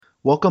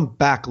Welcome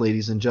back,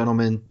 ladies and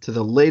gentlemen, to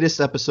the latest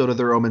episode of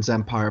the Romans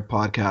Empire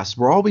podcast,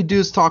 where all we do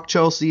is talk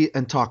Chelsea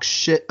and talk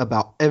shit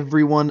about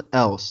everyone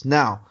else.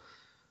 Now,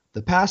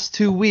 the past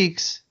 2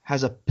 weeks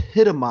has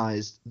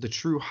epitomized the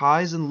true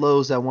highs and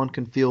lows that one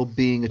can feel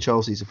being a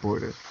Chelsea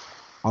supporter.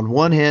 On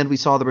one hand, we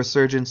saw the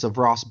resurgence of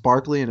Ross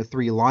Barkley in a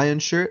Three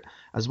Lions shirt,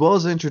 as well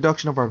as the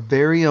introduction of our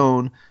very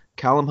own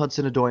Callum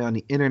Hudson-Odoi on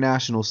the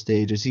international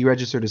stage as he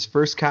registered his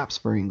first caps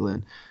for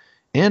England,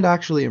 and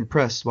actually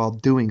impressed while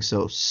doing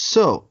so.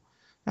 So,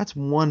 that's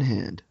one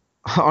hand.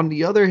 On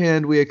the other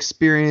hand, we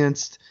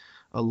experienced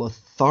a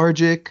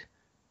lethargic,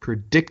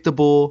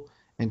 predictable,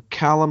 and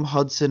Callum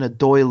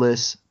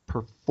Hudson-Odoi-less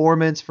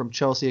performance from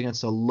Chelsea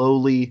against a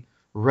lowly,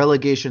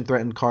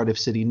 relegation-threatened Cardiff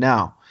City.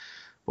 Now,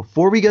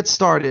 before we get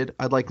started,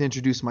 I'd like to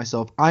introduce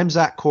myself. I'm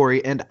Zach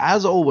Corey, and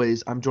as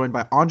always, I'm joined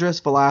by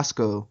Andres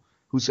Velasco,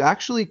 who's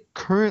actually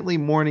currently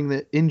mourning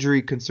the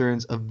injury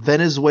concerns of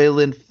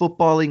Venezuelan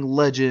footballing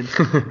legend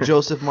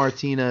Joseph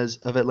Martinez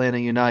of Atlanta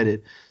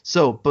United.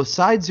 So,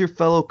 besides your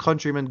fellow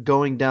countrymen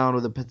going down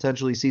with a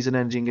potentially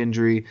season-ending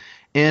injury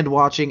and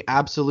watching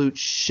absolute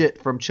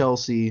shit from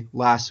Chelsea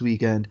last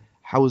weekend,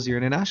 how was your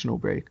international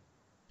break?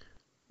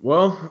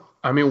 Well,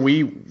 I mean,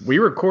 we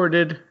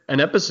recorded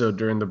an episode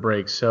during the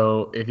break,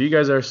 so if you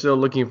guys are still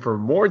looking for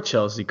more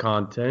Chelsea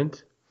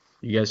content,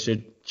 you guys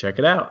should check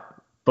it out.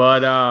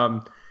 But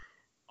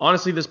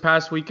honestly, this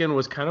past weekend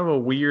was kind of a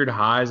weird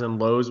highs and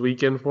lows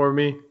weekend for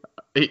me,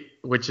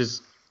 which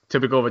is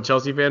typical of a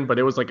Chelsea fan, but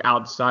it was like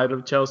outside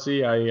of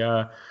Chelsea.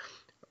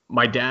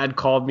 My dad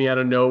called me out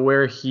of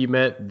nowhere. He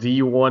met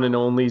the one and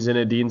only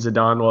Zinedine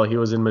Zidane while he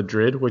was in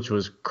Madrid, which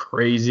was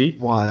crazy.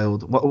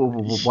 Wild.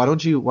 Why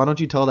don't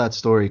you tell that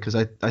story? Because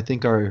I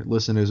think our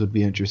listeners would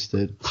be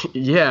interested.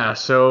 Yeah,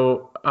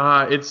 so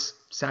it's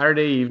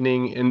Saturday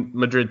evening in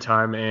Madrid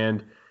time,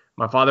 and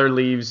my father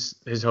leaves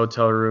his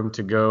hotel room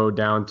to go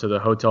down to the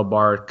hotel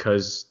bar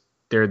because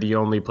they're the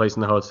only place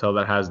in the hotel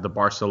that has the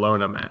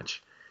Barcelona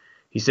match.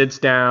 He sits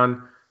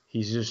down,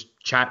 he's just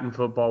chatting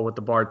football with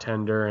the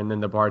bartender, and then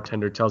the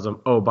bartender tells him,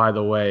 "Oh, by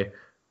the way,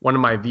 one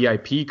of my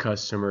VIP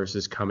customers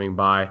is coming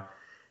by.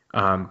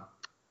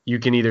 You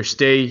can either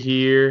stay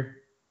here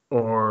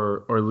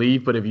or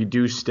leave, but if you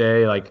do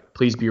stay, like,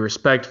 please be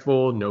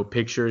respectful, no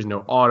pictures,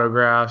 no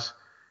autographs.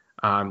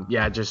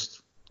 Yeah,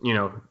 just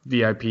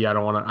VIP. I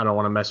don't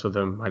want to mess with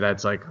him." My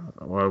dad's like,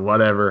 "Well,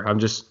 whatever.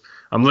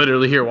 I'm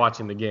literally here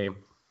watching the game."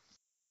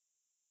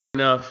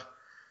 Enough,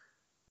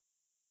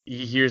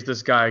 he hears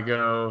this guy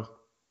go,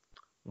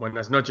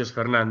 "Buenas noches,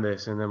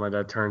 Fernandez," and then my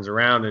dad turns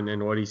around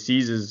and what he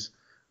sees is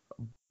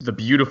the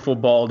beautiful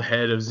bald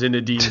head of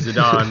Zinedine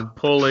Zidane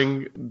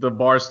pulling the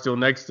bar stool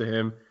next to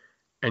him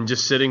and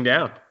just sitting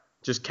down,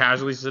 just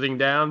casually sitting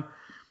down.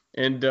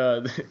 And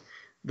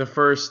the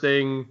first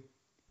thing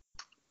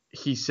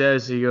he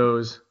says, he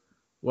goes,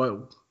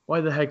 "What?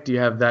 Why the heck do you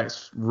have that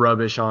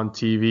rubbish on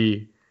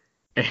TV?"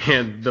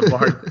 And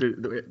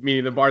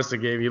meaning the Barca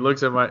game,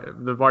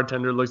 the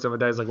bartender looks at my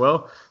dad. He's like,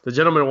 "Well, the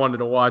gentleman wanted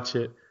to watch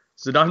it."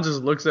 Zidane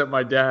just looks at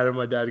my dad, and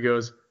my dad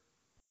goes,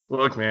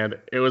 "Look, man,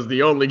 it was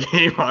the only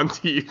game on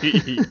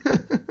TV."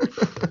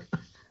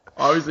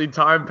 Obviously,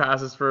 time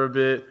passes for a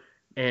bit,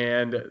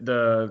 and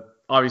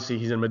obviously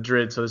he's in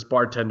Madrid, so this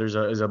bartender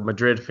is a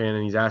Madrid fan,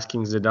 and he's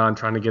asking Zidane,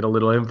 trying to get a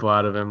little info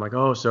out of him, like,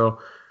 "Oh, so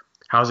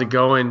how's it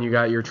going? You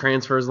got your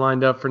transfers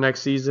lined up for next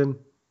season?"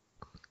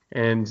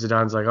 And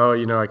Zidane's like, "Oh,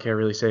 I can't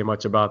really say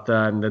much about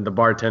that." And then the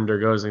bartender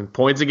goes and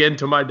points again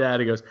to my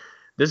dad. He goes,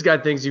 "This guy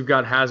thinks you've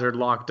got Hazard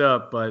locked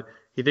up, but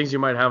he thinks you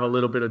might have a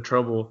little bit of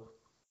trouble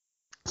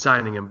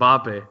signing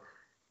Mbappe."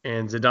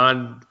 And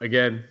Zidane,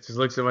 again, just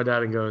looks at my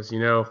dad and goes,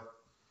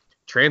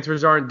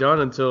 "Transfers aren't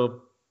done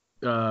until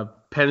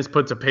pen is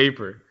put to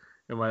paper."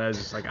 And my dad's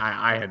just like,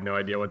 I had no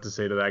idea what to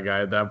say to that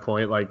guy at that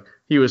point. Like,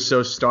 he was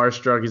so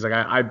starstruck. He's like,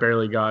 I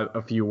barely got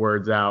a few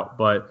words out.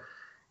 But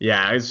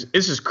yeah, it's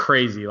just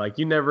crazy. Like,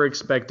 you never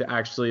expect to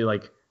actually,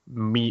 like,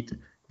 meet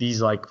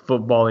these, like,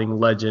 footballing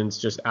legends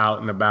just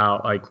out and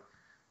about. Like,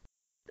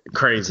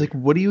 crazy. It's like,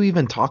 what do you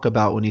even talk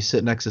about when you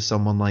sit next to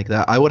someone like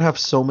that? I would have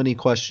so many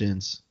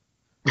questions.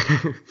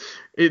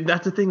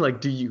 That's the thing. Like,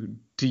 do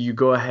you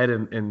go ahead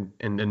and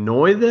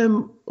annoy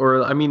them?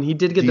 Or, I mean, he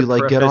did get Do you the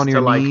like get on preface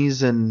your to, like,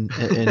 knees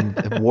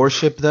and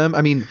worship them?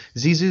 I mean,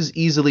 Zizou's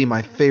easily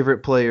my favorite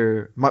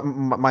player,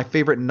 my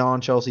favorite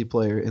non-Chelsea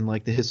player in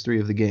like the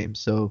history of the game.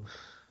 So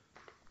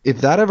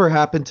if that ever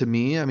happened to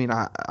me, I mean,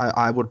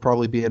 I would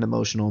probably be an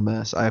emotional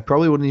mess. I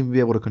probably wouldn't even be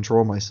able to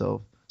control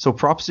myself. So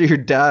props to your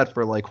dad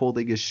for like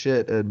holding his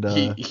shit and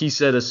he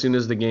said as soon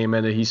as the game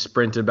ended, he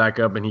sprinted back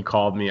up and he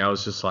called me. I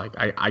was just like,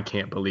 I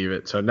can't believe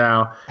it. So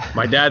now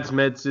my dad's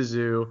met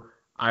Zizou.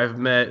 I've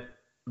met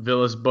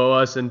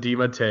Villas-Boas and Di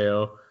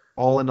Matteo.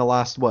 all in the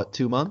last, what,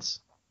 2 months?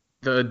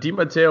 The Di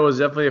Matteo was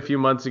definitely a few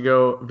months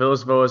ago.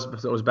 Villas-Boas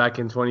was back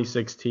in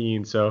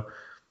 2016. So,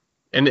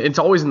 and it's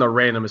always in the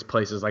randomest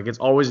places. Like, it's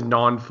always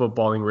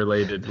non-footballing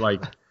related.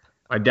 Like,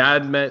 my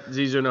dad met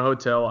Zizou in a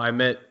hotel. I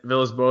met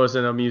Villas-Boas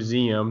in a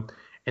museum.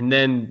 And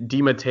then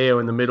Di Matteo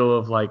in the middle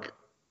of, like,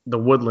 the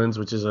Woodlands,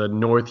 which is a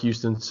North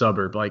Houston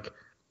suburb. Like,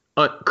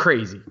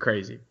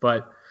 Crazy.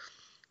 But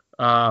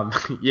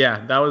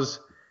yeah, that was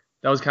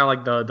kind of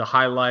like the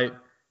highlight.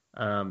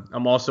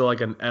 I'm also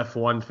like an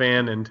F1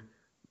 fan, and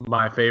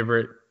my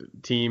favorite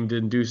team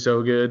didn't do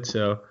so good.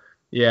 So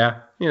yeah,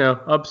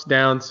 ups,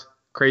 downs,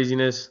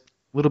 craziness.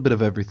 A little bit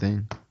of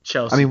everything. I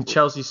Chelsea mean,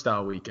 Chelsea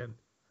style weekend.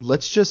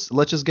 let's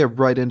just get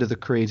right into the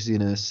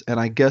craziness. And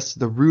I guess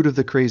the root of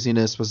the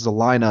craziness was the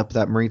lineup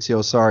that Maurizio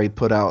Sarri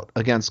put out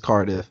against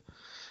Cardiff.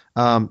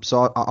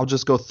 So I'll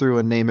just go through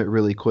and name it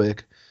really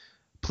quick.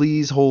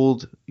 Please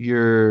hold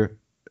your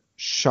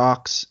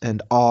shocks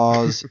and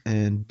awes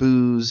and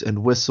boos and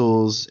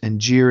whistles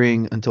and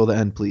jeering until the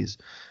end, please.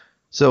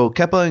 So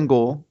Kepa in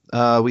goal.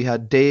 We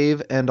had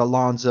Dave and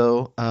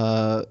Alonso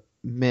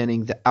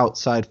manning the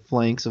outside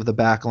flanks of the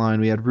back line.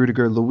 We had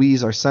Rudiger,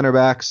 Luiz, our center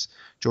backs.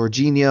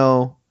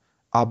 Jorginho,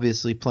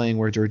 obviously playing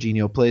where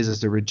Jorginho plays as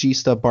the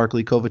regista.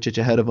 Barkley, Kovacic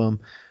ahead of him.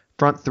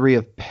 Front three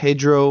of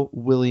Pedro,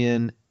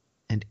 Willian,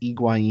 and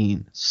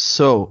Higuain.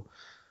 So,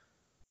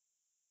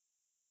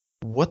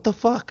 what the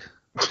fuck?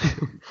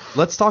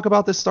 Let's talk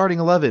about this starting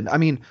 11. I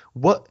mean,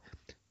 what?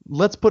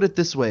 Let's put it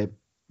this way.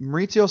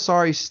 Maurizio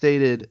Sarri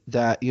stated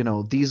that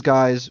these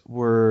guys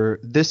were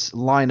this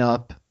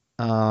lineup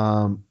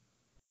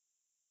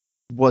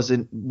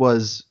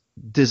was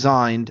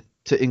designed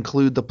to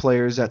include the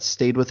players that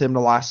stayed with him the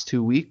last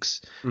 2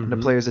 weeks and the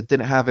players that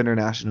didn't have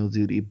international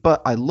duty.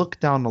 But I look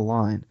down the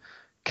line: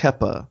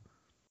 Kepa,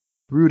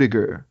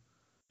 Rudiger,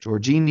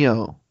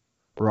 Jorginho,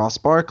 Ross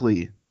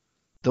Barkley.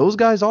 Those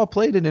guys all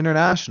played in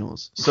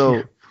internationals.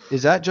 So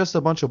is that just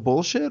a bunch of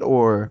bullshit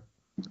or?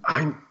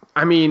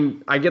 I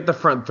mean, I get the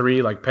front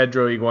three, like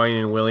Pedro, Higuain,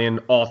 and Willian,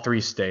 all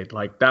three stayed.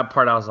 Like that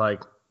part, I was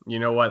like, you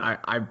know what?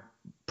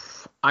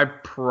 I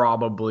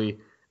probably,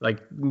 like,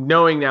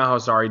 knowing now how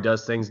Sarri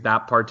does things,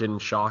 that part didn't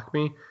shock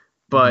me.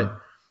 But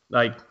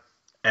like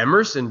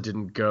Emerson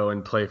didn't go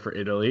and play for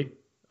Italy.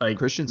 Like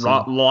Christensen.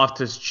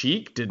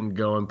 Loftus-Cheek didn't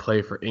go and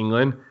play for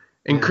England.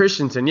 And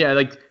Christensen, yeah,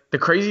 like the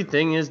crazy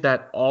thing is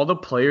that all the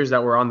players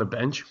that were on the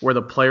bench were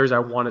the players I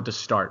wanted to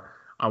start.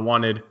 I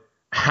wanted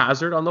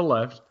Hazard on the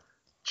left,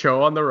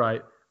 Cho on the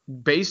right.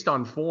 Based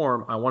on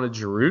form, I wanted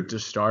Giroud to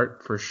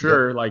start for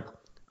sure. Yep. Like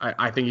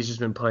I think he's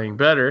just been playing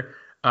better.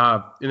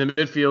 In the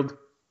midfield,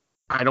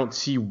 I don't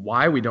see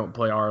why we don't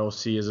play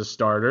RLC as a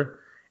starter.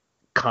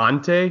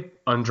 Conte,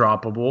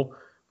 undroppable.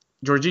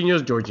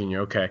 Jorginho's Jorginho,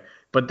 okay.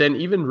 But then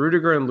even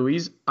Rudiger and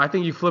Luiz, I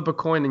think you flip a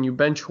coin and you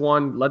bench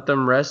one, let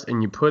them rest,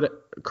 and you put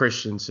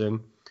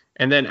Christensen.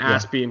 And then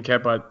Aspie and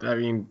Kepa, I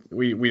mean,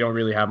 we don't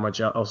really have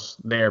much else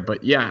there.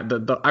 But yeah,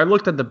 I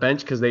looked at the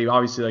bench because they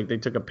obviously they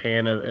took a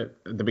pan at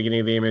the beginning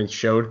of the game and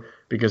showed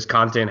because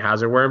Conte and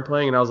Hazard weren't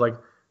playing. And I was like,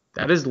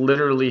 that is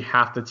literally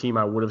half the team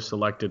I would have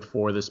selected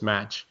for this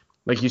match.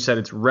 Like you said,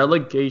 it's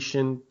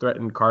relegation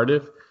threatened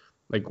Cardiff.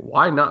 Like,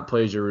 why not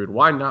play Giroud?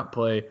 Why not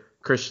play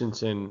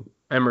Christensen,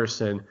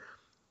 Emerson,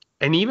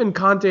 and even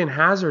Conte and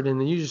Hazard? And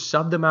then you just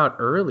sub them out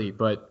early.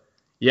 But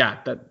yeah,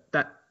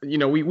 that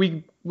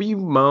we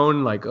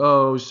moan like,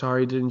 oh,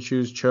 sorry, didn't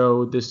choose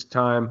Cho this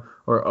time,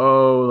 or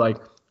oh, like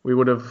we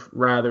would have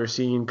rather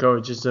seen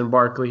coaches and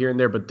Barkley here and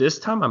there. But this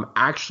time, I'm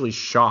actually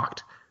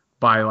shocked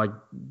by like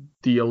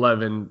the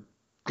 11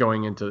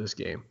 going into this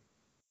game.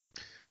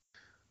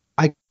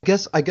 I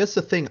guess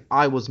the thing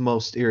I was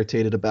most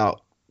irritated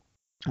about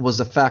was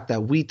the fact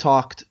that we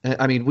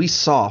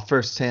saw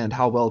firsthand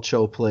how well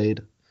Cho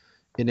played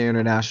in the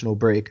international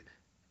break,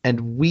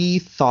 and we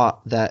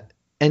thought that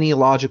any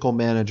logical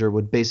manager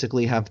would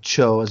basically have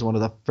Cho as one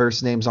of the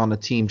first names on the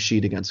team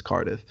sheet against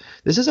Cardiff.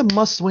 This is a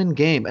must-win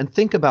game, and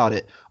think about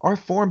it. Our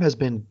form has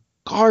been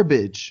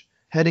garbage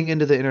heading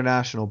into the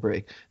international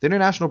break. The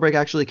international break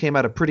actually came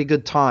at a pretty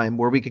good time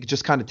where we could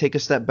just kind of take a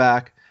step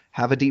back,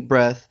 have a deep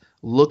breath,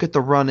 look at the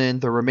run-in,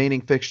 the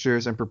remaining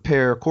fixtures, and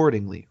prepare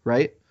accordingly,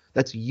 right?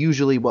 That's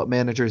usually what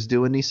managers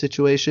do in these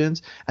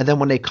situations. And then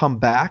when they come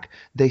back,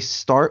 they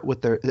start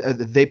with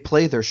they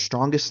play their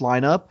strongest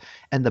lineup,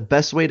 and the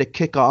best way to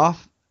kick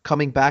off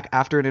coming back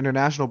after an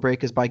international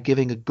break is by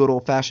giving a good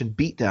old-fashioned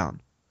beatdown.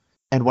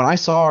 And when I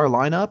saw our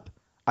lineup,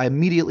 I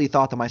immediately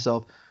thought to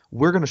myself,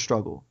 we're going to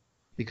struggle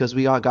because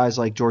we got guys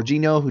like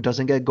Jorginho, who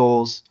doesn't get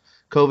goals.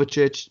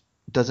 Kovacic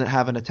doesn't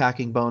have an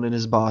attacking bone in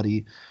his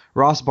body.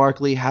 Ross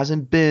Barkley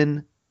hasn't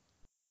been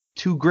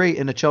too great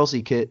in a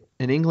Chelsea kit.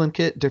 An England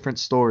kit, different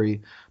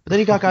story. But then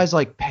you got guys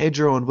like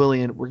Pedro and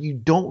Willian where you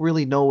don't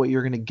really know what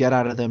you're going to get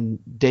out of them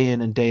day in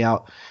and day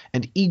out.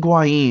 And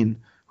Higuain,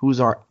 who's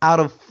our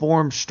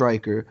out-of-form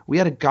striker. We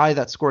had a guy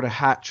that scored a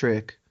hat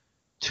trick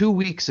 2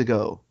 weeks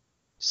ago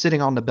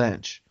sitting on the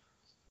bench.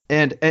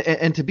 And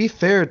to be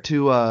fair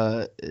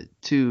to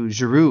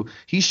Giroud,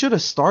 he should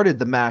have started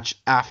the match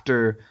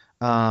after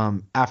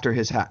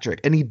his hat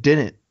trick, and he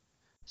didn't.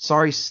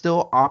 Sarri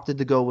still opted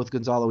to go with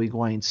Gonzalo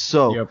Higuain.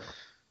 So,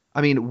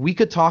 I mean, we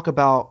could talk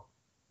about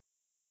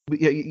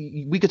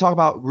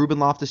Ruben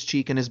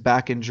Loftus-Cheek and his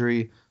back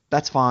injury.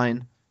 That's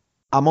fine.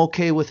 I'm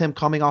okay with him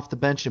coming off the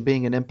bench and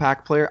being an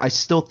impact player. I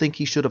still think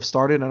he should have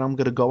started, and I'm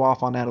going to go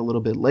off on that a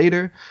little bit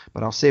later,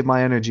 but I'll save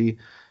my energy.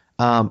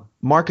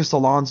 Marcus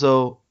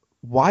Alonso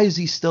Why is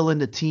he still in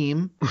the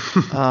team?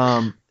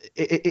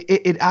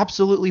 It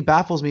absolutely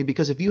baffles me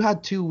because if you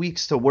had 2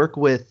 weeks to work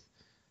with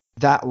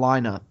that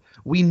lineup,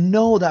 we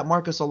know that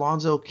Marcus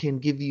Alonso can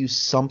give you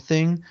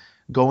something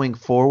going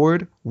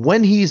forward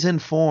when he's in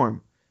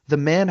form. The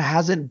man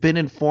hasn't been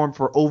in form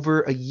for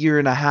over a year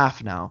and a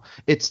half now.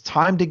 It's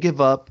time to give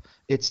up.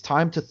 It's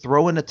time to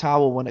throw in a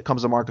towel when it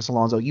comes to Marcus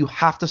Alonso. You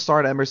have to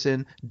start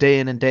Emerson day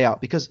in and day out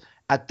because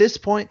at this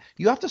point,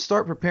 you have to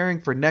start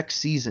preparing for next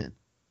season.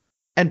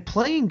 And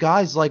playing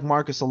guys like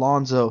Marcus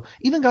Alonso,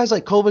 even guys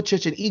like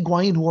Kovacic and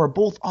Higuain, who are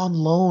both on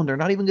loan, they're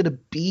not even going to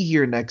be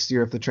here next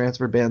year if the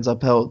transfer ban's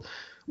upheld.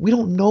 We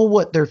don't know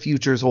what their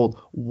futures hold.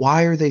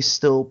 Why are they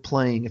still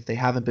playing if they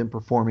haven't been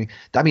performing?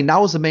 I mean,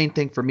 that was the main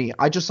thing for me.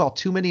 I just saw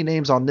too many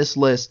names on this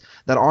list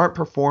that aren't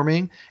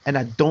performing and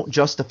that don't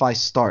justify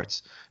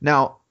starts.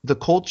 Now, the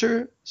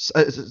culture,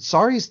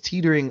 Sarri is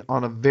teetering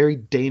on a very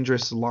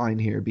dangerous line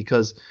here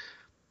because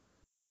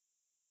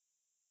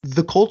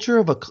the culture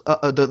of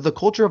the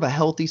culture of a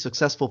healthy,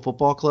 successful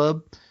football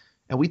club,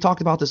 and we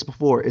talked about this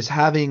before, is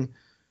having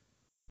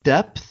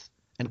depth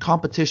and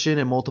competition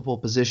in multiple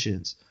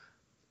positions.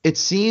 It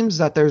seems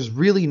that there's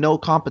really no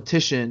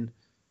competition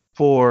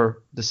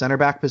for the center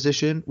back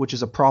position, which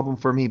is a problem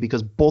for me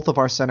because both of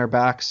our center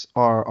backs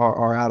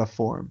are out of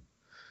form.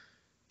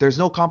 There's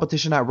no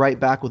competition at right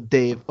back with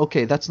Dave.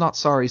 Okay, that's not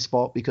Sarri's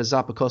fault because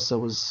Zappacosta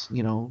was,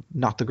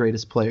 not the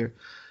greatest player.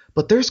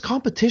 But there's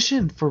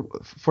competition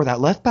for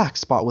that left back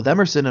spot with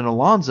Emerson and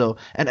Alonso,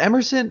 and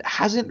Emerson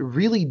hasn't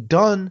really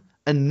done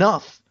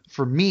enough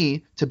for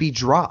me to be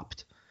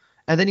dropped.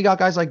 And then you got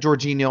guys like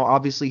Jorginho.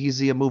 Obviously, he's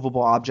the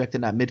immovable object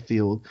in that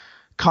midfield.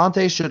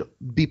 Conte should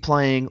be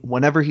playing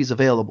whenever he's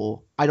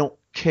available. I don't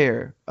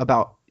care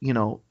about,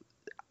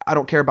 I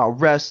don't care about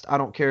rest. I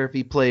don't care if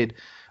he played.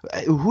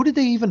 Who did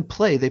they even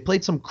play? They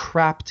played some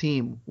crap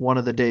team one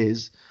of the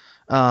days.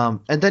 And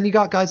then you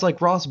got guys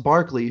like Ross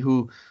Barkley,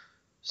 who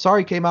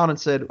Sarri came out and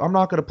said, I'm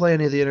not going to play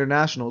any of the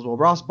internationals. Well,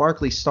 Ross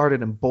Barkley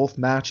started in both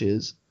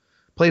matches,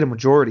 played a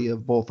majority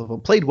of both of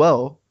them, played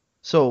well.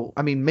 So,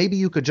 I mean, maybe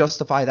you could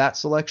justify that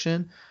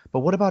selection.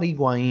 But what about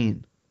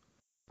Higuain?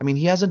 I mean,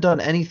 he hasn't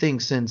done anything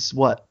since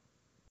what?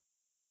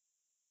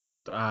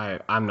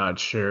 I'm not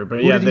sure,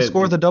 but Who yeah, did he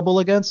score the double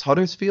against?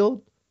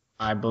 Huddersfield?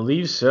 I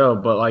believe so.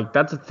 But like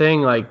that's the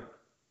thing. Like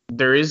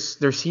there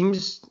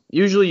seems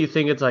usually you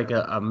think it's like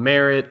a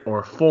merit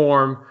or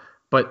form,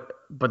 but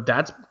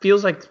that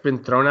feels like it's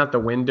been thrown out the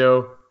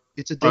window.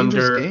 It's a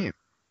dangerous under game.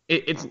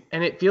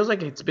 it feels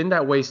like it's been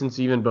that way since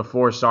even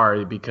before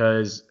Sarri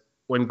because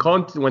when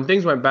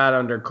things went bad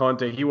under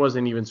Conte, he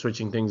wasn't even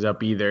switching things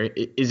up either.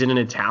 Is it an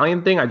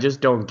Italian thing? I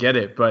just don't get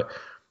it. But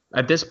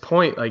at this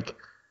point, like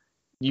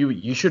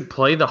you should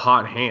play the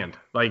hot hand.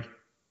 Like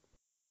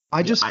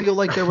I just feel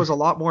like there was a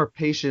lot more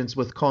patience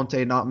with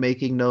Conte not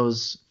making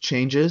those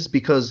changes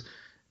because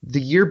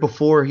the year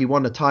before he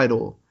won the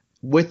title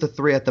with the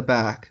three at the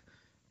back,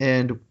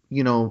 and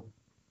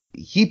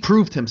he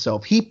proved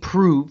himself. He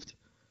proved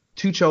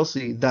to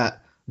Chelsea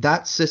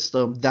that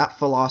system, that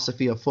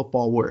philosophy of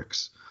football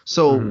works.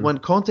 So when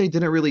Conte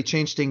didn't really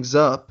change things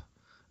up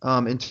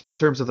in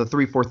terms of the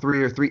 3-4-3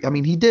 or 3, I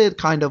mean, he did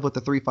kind of with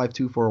the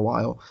 3-5-2 for a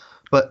while.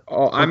 But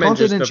I meant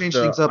Conte didn't change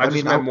things up. I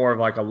meant more of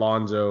like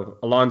Alonso.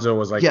 Alonso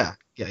was like yeah.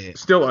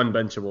 still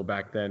unbenchable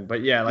back then.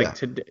 But yeah, like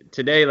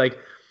today, like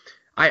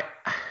I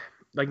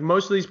like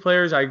most of these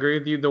players, I agree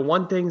with you. The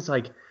one thing is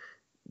like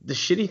the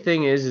shitty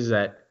thing is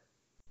that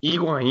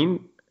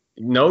Higuain,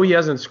 no, he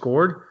hasn't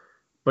scored.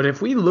 But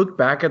if we look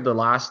back at the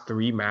last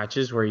 3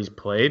 matches where he's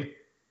played,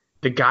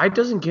 the guy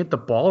doesn't get the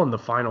ball in the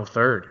final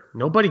third.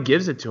 Nobody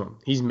gives it to him.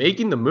 He's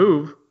making the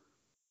move,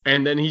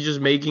 and then he's just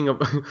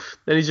then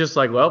he's just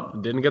like, well,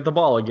 didn't get the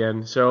ball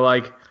again. So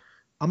like,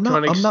 I'm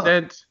not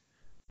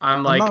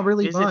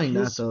really is buying it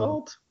his that though.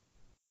 fault?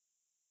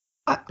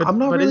 I'm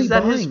not really is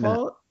that buying his that.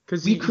 fault?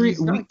 Because he's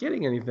not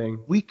getting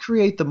anything. We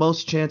create the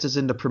most chances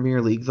in the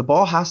Premier League. The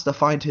ball has to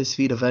find his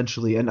feet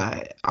eventually. And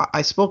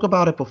I spoke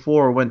about it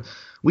before when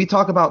we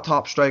talk about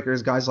top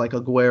strikers, guys like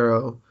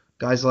Aguero,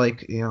 guys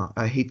like,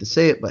 I hate to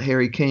say it, but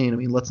Harry Kane. I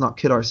mean, let's not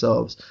kid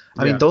ourselves.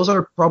 I mean, those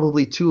are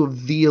probably 2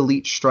 of the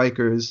elite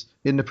strikers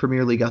in the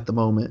Premier League at the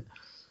moment.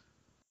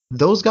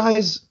 Those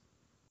guys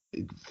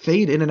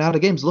fade in and out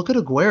of games. Look at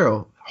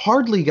Aguero.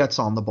 Hardly gets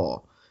on the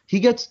ball. He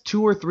gets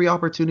 2 or 3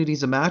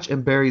 opportunities a match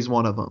and buries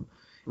one of them.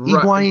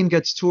 Higuain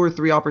gets 2 or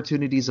 3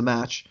 opportunities a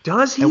match.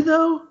 Does he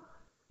though?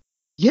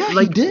 Yeah,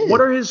 like, he did. What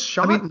are his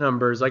shot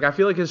numbers? Like, I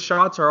feel like his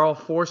shots are all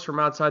forced from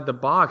outside the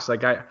box.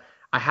 Like, I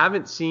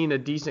haven't seen a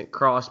decent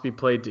cross be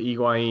played to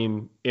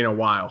Higuain in a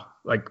while.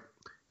 Like,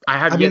 I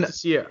have yet to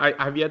see it. I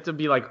have yet to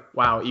be like,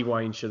 wow,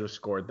 Higuain should have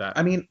scored that.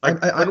 I mean,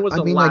 like, when was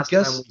the last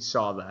time we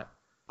saw that?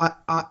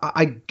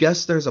 I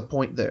guess there's a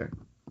point there,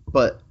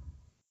 but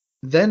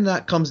then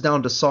that comes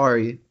down to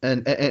Sarri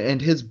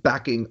and his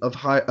backing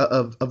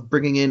of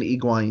bringing in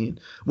Higuain,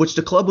 which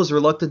the club was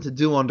reluctant to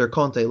do under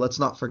Conte. Let's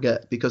not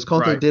forget, because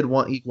Conte did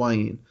want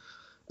Higuain.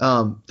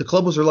 The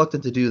club was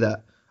reluctant to do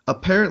that.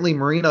 Apparently,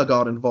 Marina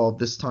got involved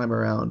this time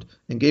around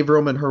and gave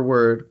Roman her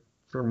word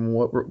from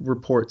what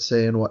reports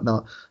say and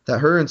whatnot, that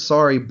her and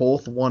Sarri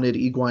both wanted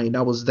Higuain.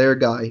 That was their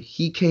guy.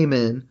 He came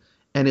in,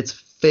 and it's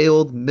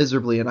failed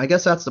miserably. And I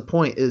guess that's the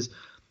point: is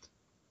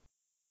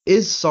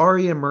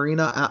Sarri and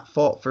Marina at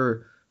fault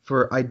for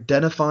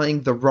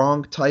identifying the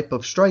wrong type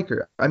of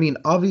striker? I mean,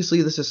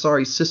 obviously this is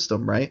Sarri's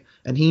system, right?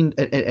 And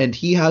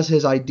he has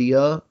his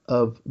idea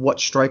of what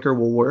striker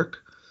will work.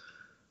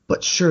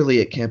 But surely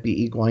it can't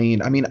be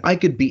Higuain. I mean, I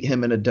could beat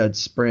him in a dead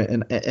sprint,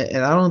 and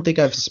I don't think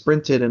I've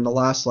sprinted in the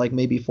last like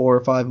maybe 4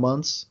 or 5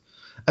 months.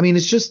 I mean,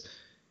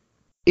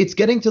 it's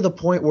getting to the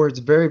point where it's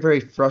very,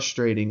 very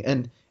frustrating.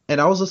 And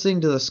I was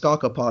listening to the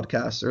Skaka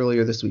podcast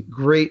earlier this week.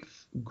 Great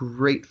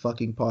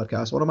fucking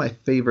podcast. One of my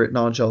favorite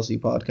non-Chelsea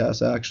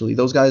podcasts, actually.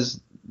 Those guys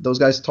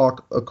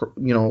talk,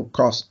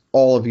 across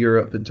all of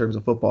Europe in terms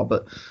of football.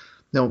 But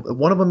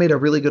one of them made a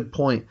really good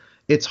point.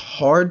 It's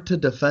hard to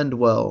defend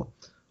well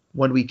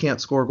when we can't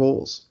score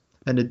goals,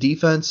 and the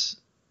defense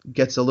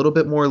gets a little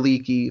bit more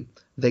leaky.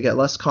 They get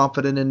less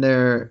confident in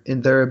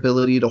their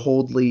ability to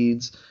hold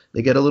leads.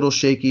 They get a little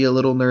shaky, a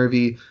little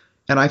nervy,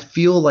 and I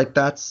feel like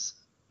that's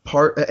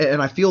part.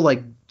 And I feel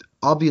like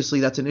obviously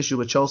that's an issue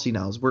with Chelsea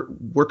now. Is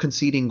we're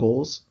conceding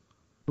goals,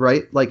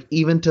 right? Like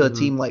even to a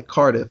team like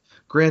Cardiff.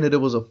 Granted, it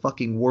was a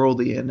fucking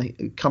worldie,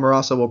 and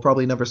Camarasa will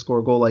probably never score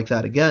a goal like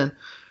that again.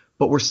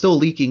 But we're still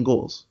leaking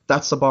goals.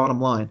 That's the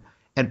bottom line.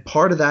 And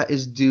part of that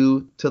is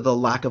due to the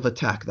lack of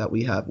attack that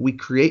we have. We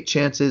create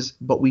chances,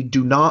 but we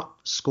do not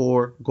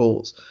score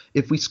goals.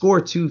 If we score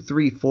 2,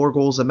 3, 4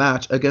 goals a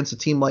match against a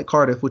team like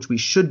Cardiff, which we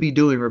should be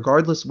doing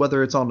regardless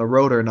whether it's on the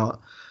road or not,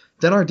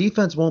 then our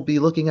defense won't be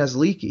looking as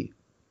leaky.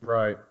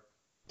 Right.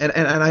 And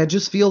I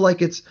just feel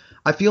like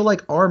I feel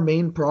like our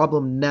main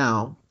problem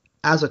now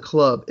as a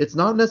club, it's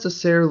not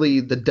necessarily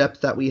the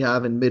depth that we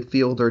have in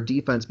midfield or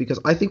defense, because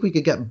I think we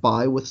could get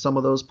by with some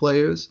of those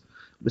players.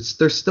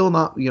 They're still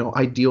not,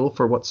 ideal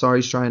for what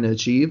Sarri's trying to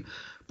achieve.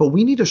 But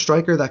we need a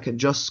striker that can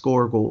just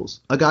score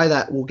goals. A guy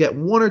that will get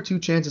 1 or 2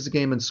 chances a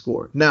game and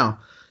score. Now,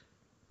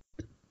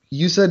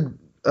 you said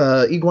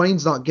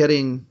Higuain's not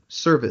getting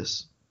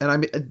service. And I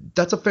mean,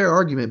 that's a fair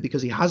argument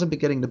because he hasn't been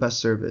getting the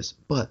best service.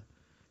 But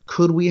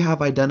could we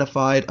have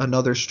identified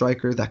another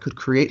striker that could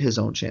create his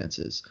own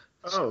chances?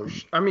 Oh,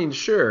 I mean,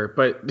 sure.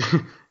 But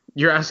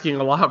you're asking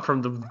a lot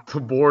from the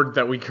board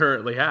that we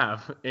currently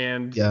have.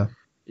 And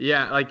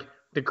yeah, like,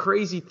 the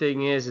crazy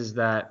thing is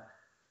that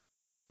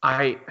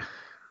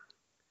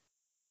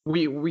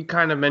we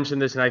kind of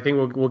mentioned this, and I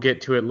think we'll get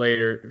to it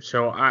later.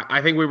 So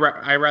I think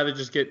I rather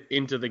just get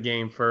into the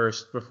game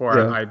first before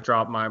I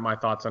drop my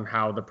thoughts on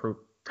how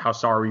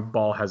Sarri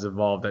ball has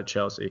evolved at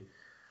Chelsea,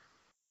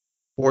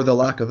 or the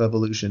lack of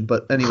evolution.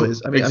 But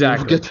anyways,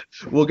 exactly.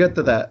 We'll get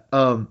to that.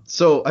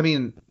 So I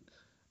mean,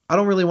 I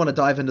don't really want to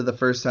dive into the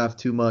first half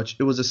too much.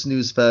 It was a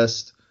snooze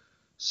fest.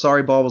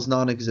 Sarri ball was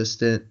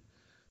non-existent.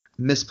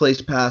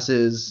 Misplaced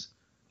passes,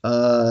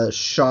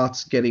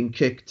 shots getting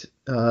kicked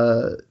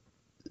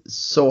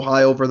so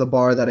high over the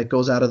bar that it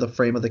goes out of the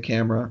frame of the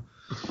camera.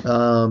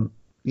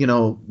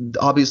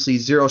 Obviously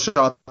 0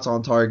 shots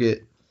on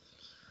target.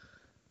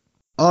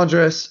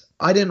 Andres,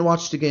 I didn't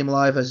watch the game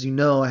live, as you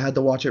know. I had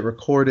to watch it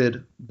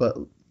recorded, but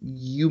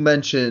you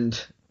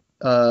mentioned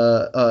in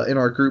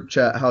our group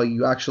chat how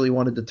you actually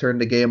wanted to turn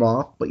the game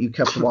off, but you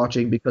kept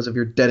watching because of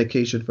your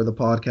dedication for the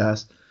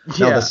podcast.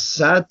 Now, the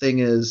sad thing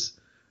is,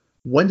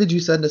 when did you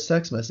send this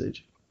text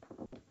message?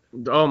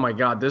 Oh my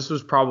God, this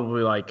was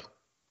probably like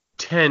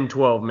 10,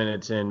 12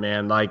 minutes in,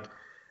 man. Like,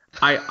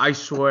 I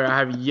swear I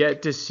have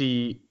yet to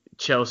see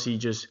Chelsea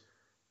just,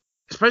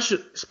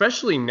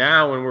 especially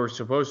now when we're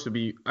supposed to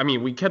be, I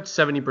mean, we kept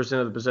 70%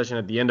 of the possession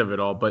at the end of it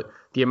all, but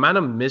the amount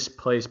of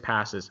misplaced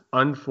passes,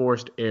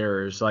 unforced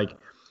errors, like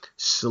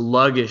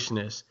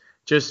sluggishness,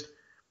 just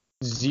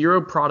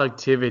zero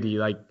productivity,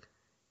 like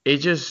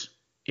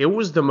it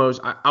was the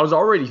most. I was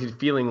already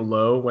feeling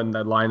low when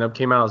the lineup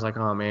came out. I was like,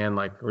 oh man,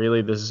 like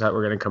really, this is what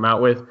we're gonna come out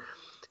with.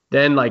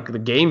 Then like the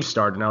game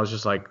started, and I was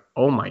just like,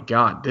 oh my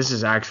God, this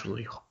is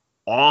actually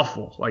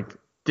awful. Like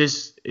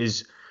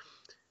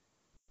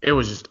it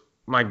was just,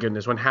 my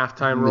goodness. When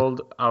halftime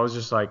rolled, I was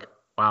just like,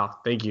 wow,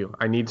 thank you.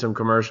 I need some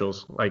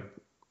commercials. Like,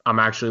 I'm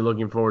actually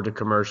looking forward to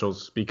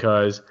commercials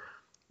because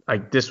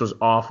like this was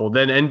awful.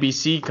 Then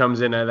NBC comes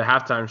in at the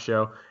halftime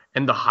show,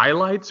 and the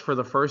highlights for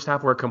the first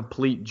half were a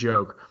complete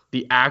joke.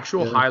 The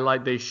actual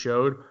highlight they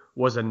showed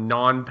was a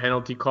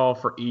non-penalty call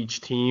for each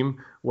team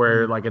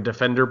where like a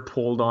defender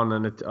pulled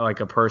on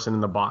a person in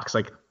the box.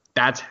 Like,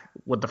 that's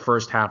what the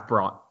first half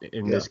brought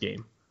in this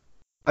game.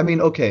 I mean,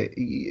 okay,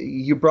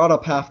 you brought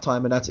up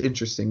halftime, and that's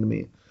interesting to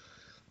me.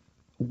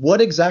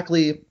 What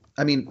exactly,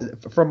 I mean,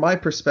 from my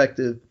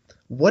perspective,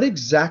 what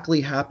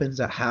exactly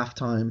happens at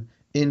halftime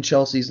in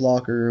Chelsea's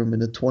locker room in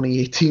the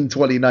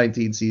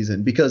 2018-2019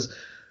 season? Because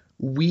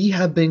we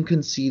have been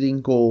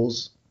conceding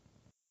goals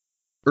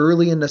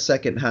early in the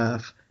second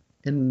half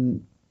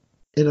in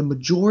a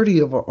majority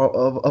of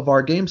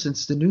our games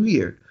since the new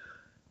year.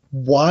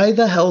 Why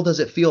the hell does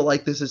it feel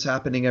like this is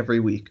happening every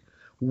week?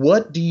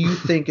 What do you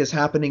think is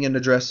happening in the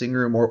dressing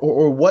room,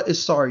 or what is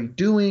Sarri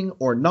doing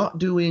or not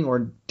doing,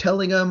 or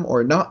telling them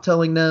or not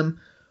telling them?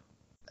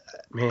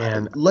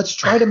 Man, Let's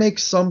try to make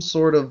some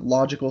sort of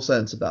logical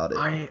sense about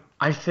it.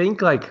 I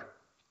think like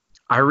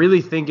I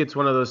really think it's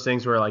one of those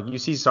things where like you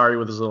see Sorry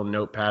with his little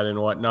notepad and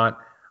whatnot.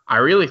 I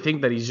really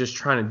think that he's just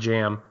trying to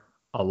jam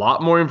a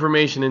lot more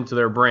information into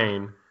their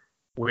brain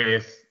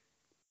with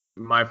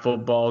my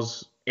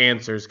football's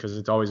answers because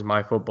it's always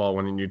my football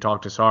when you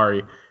talk to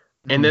Sorry.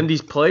 And then Mhm.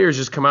 these players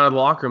just come out of the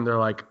locker room. They're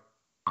like,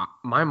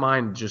 my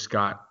mind just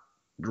got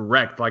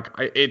wrecked.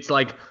 It's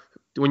like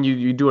when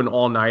you do an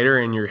all nighter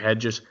and your head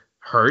just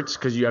hurts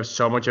because you have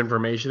so much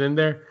information in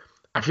there.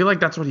 I feel like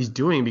that's what he's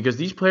doing because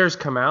these players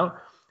come out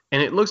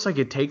and it looks like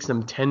it takes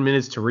them 10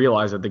 minutes to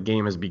realize that the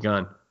game has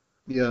begun.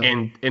 Yeah.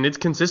 And it's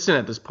consistent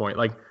at this point.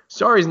 Like,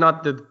 Sorry's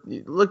not the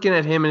looking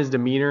at him and his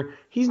demeanor.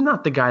 He's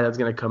not the guy that's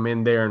gonna come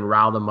in there and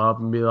rile them up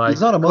and be He's like,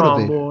 not a "Come on,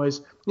 motivator.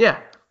 boys." Yeah,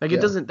 like it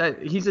Yeah. doesn't.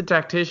 That he's a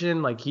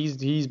tactician. Like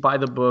he's by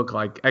the book,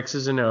 like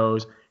X's and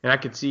O's. And I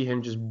could see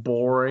him just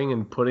boring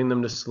and putting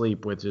them to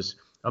sleep with just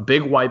a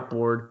big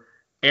whiteboard,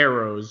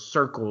 arrows,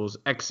 circles,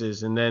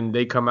 X's, and then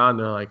they come out and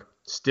they're like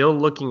still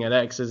looking at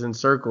X's and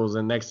circles.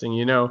 And next thing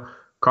you know,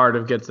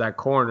 Cardiff gets that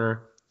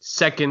corner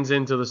seconds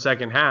into the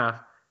second half,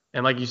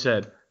 and like you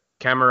said,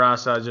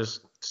 Camarasa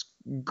just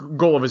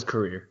goal of his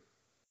career.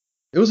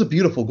 It was a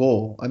beautiful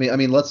goal. I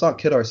mean, let's not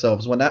kid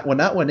ourselves. When that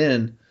went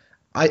in,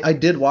 I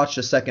did watch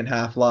the second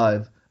half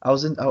live. I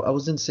was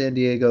in San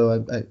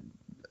Diego, I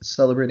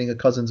celebrating a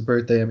cousin's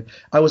birthday. I mean,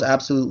 I was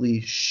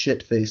absolutely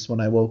shit faced when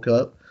I woke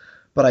up,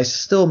 but I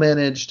still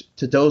managed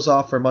to doze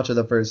off for much of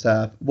the first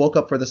half. Woke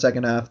up for the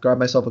second half, grabbed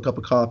myself a cup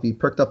of coffee,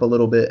 perked up a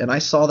little bit, and I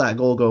saw that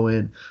goal go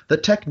in. The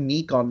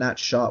technique on that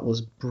shot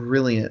was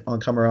brilliant on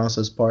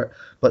Camarasa's part,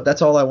 but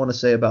that's all I want to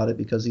say about it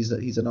because he's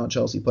a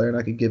non-Chelsea player and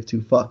I could give two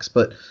fucks.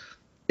 But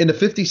in the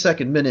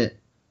 52nd minute,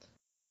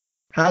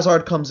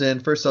 Hazard comes in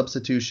for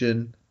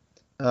substitution.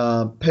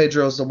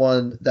 Pedro's the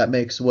one that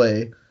makes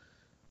way,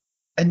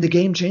 and the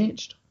game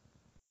changed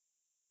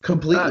Uh,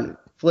 completely,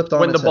 flipped on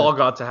when the its head. ball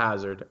got to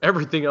Hazard,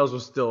 everything else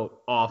was still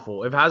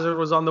awful. If Hazard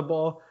was on the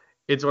ball,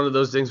 it's one of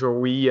those things where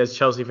we as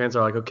Chelsea fans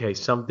are like, okay,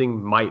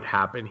 something might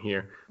happen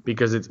here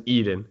because it's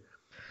Eden.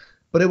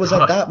 But it was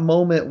at that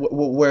moment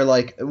where,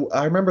 like,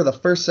 I remember the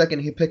first second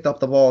he picked up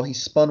the ball, he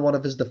spun one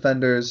of his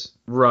defenders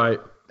Right.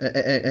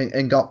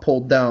 and got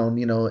pulled down,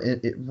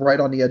 right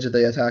on the edge of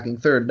the attacking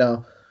third.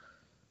 Now,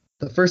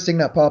 the first thing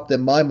that popped in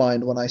my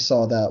mind when I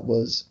saw that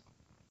was,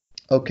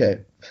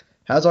 okay,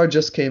 Hazard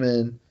just came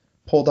in,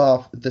 pulled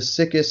off the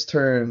sickest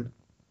turn,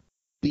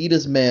 beat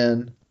his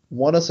man,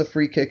 won us a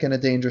free kick in a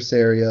dangerous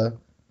area.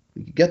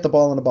 We could get the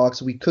ball in the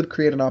box. We could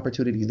create an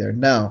opportunity there.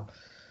 Now,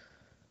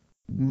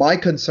 my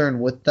concern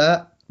with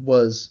that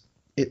was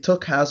it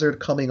took Hazard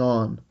coming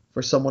on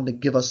for someone to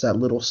give us that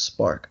little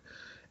spark.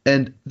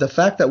 And the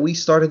fact that we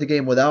started the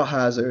game without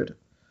Hazard,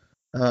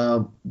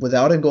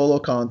 without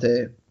N'Golo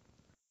Kante,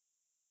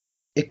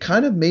 it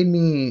kind of made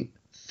me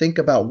think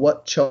about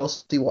what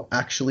Chelsea will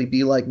actually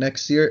be like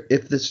next year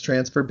if this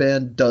transfer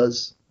ban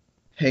does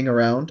hang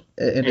around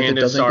and if And it if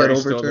doesn't get Sarri's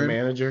still the overturned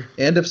manager.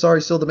 and if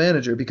Sarri's still the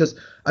manager because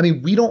I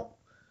mean we don't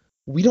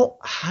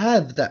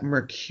have that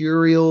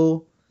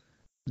mercurial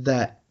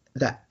that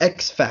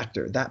X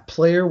factor, that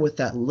player with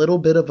that little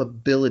bit of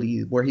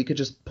ability where he could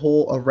just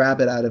pull a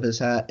rabbit out of his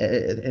hat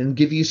and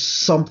give you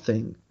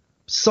something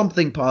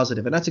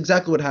positive. And that's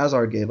exactly what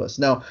Hazard gave us.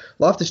 Now,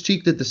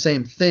 Loftus-Cheek did the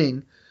same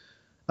thing.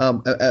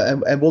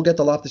 And we'll get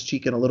to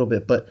Loftus-Cheek in a little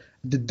bit, but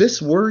did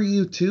this worry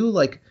you too?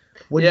 Like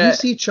when you Yeah.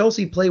 see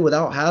Chelsea play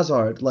without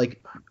Hazard,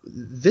 like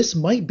this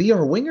might be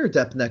our winger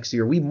depth next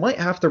year. We might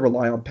have to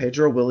rely on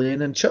Pedro,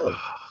 Willian, and Cho.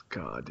 Oh,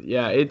 God.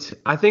 Yeah,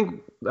 I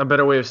think a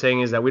better way of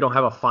saying is that we don't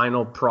have a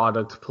final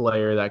product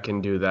player that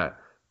can do that.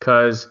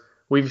 Because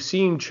we've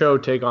seen Cho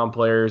take on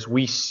players.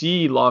 We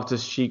see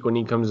Loftus-Cheek when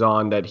he comes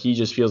on that he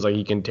just feels like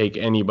he can take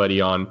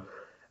anybody on.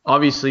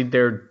 Obviously,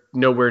 they're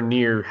nowhere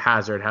near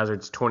Hazard.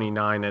 Hazard's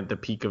 29 at the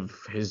peak of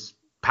his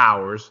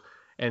powers.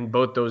 And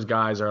both those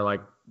guys are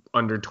like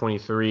under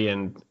 23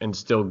 and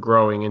still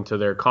growing into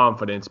their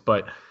confidence.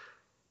 But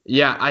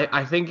yeah,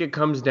 I think it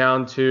comes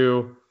down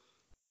to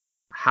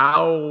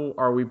how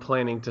are we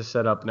planning to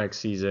set up next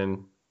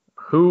season?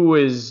 Who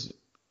is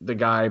the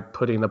guy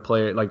putting the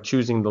player, like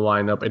choosing the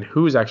lineup, and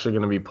who's actually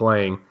going to be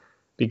playing?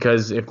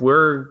 Because if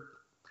we're,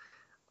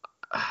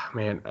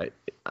 man,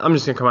 I'm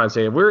just gonna come out and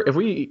say if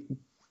we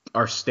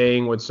are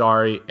staying with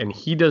Sorry and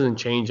he doesn't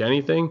change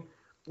anything,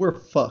 We're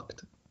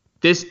fucked.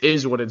 this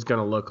is what it's going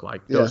to look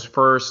like Yeah. those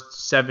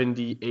first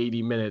 70,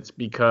 80 minutes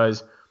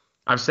because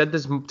I've said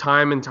this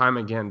time and time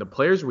again. The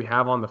players we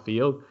have on the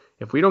field,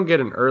 if we don't get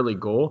an early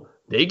goal,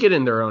 they get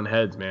in their own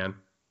heads, man.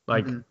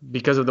 Like Mm-hmm.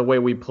 because of the way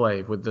we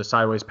play with the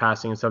sideways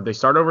passing and stuff, they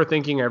start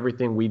overthinking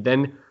everything. We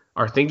then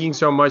are thinking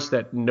so much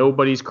that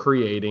nobody's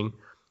creating.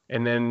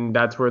 And then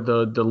that's where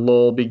the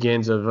lull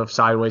begins of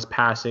sideways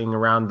passing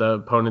around the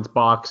opponent's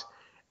box.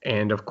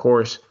 And of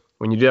course,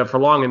 when you do that for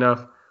long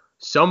enough,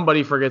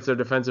 somebody forgets their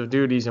defensive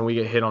duties and we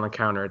get hit on a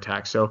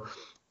counterattack. So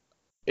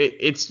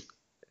it's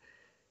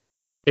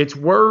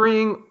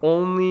worrying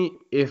only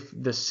if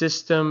the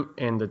system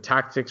and the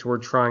tactics we're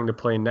trying to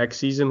play next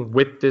season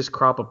with this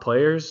crop of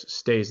players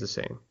stays the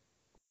same.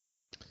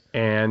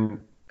 And,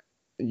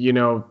 you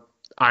know,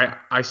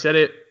 I said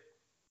it.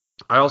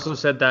 I also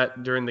said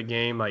that during the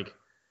game, like,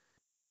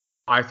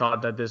 I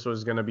thought that this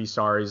was going to be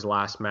Sarri's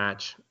last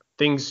match.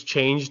 Things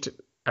changed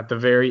at the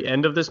very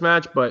end of this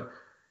match, but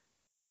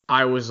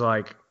I was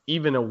like,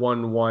 even a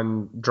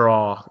 1-1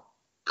 draw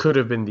could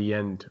have been the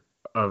end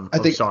I of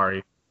think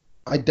Sarri.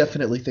 I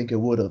definitely think it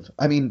would have.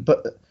 I mean,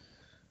 but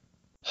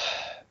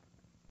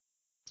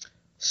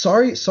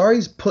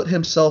Sarri's put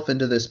himself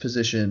into this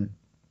position.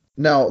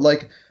 Now,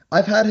 like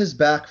I've had his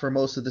back for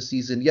most of the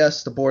season.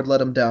 Yes, the board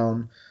let him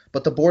down,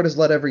 but the board has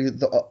let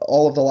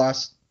all of the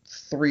last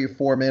 3 or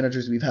 4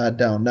 managers we've had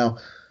down. Now,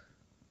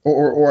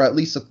 or at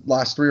least the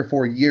last 3 or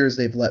 4 years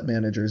they've let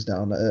managers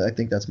down. I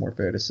think that's more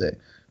fair to say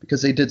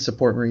because they did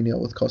support Mourinho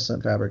with Costa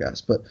and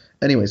Fabregas. But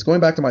anyways, going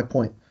back to my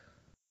point,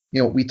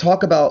 we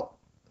talk about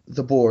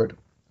the board,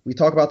 we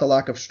talk about the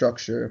lack of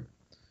structure,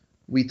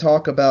 we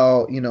talk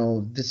about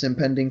this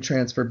impending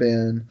transfer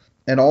ban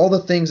and all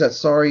the things that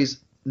Sarri's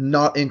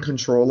not in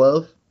control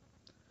of,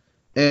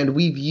 and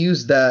we've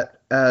used that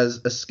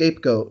as a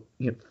scapegoat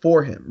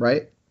for him,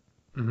 right?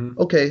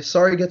 Mm-hmm. Okay,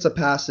 Sarri gets a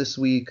pass this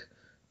week.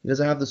 He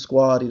doesn't have the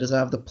squad. He doesn't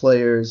have the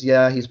players.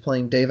 Yeah, he's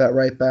playing Dave at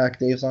right back.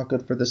 Dave's not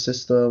good for the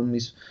system.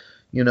 He's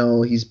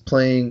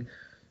playing.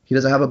 He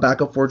doesn't have a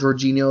backup for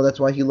Jorginho. That's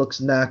why he looks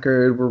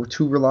knackered. We're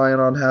too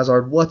reliant on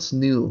Hazard. What's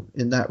new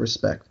in that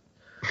respect?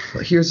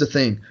 But here's the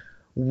thing.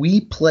 We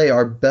play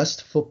our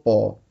best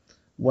football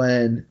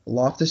when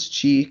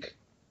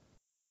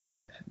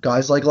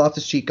guys like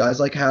Loftus-Cheek, guys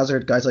like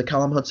Hazard, guys like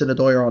Callum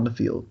Hudson-Odoi are on the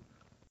field.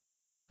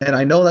 And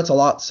I know that's a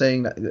lot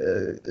saying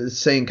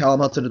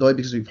Callum Hudson-Odoi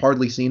because we've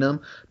hardly seen him,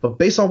 but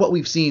based on what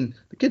we've seen,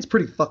 the kid's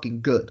pretty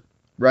fucking good,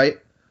 right?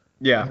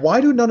 Yeah.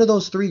 Why do none of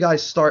those 3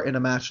 guys start in a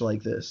match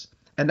like this?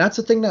 And that's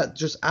the thing that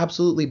just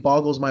absolutely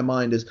boggles my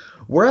mind is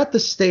we're at the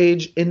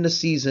stage in the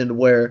season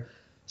where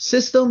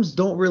systems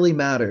don't really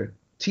matter.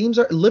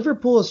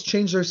 Liverpool has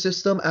changed their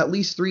system at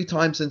least 3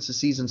 times since the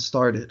season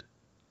started.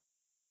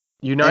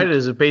 United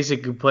is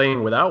basically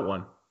playing without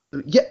one.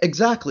 Yeah,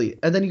 exactly.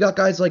 And then you got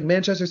guys like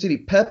Manchester City.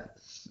 Pep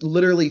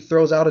literally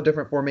throws out a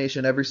different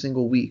formation every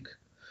single week.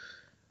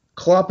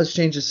 Klopp has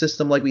changed his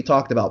system like we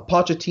talked about.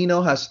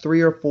 Pochettino has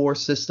 3 or 4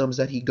 systems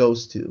that he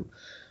goes to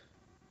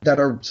that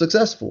are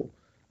successful.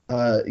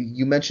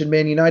 You mentioned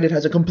Man United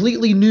has a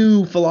completely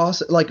new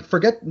philosophy. Like,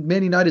 forget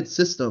Man United's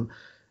system.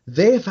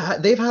 They've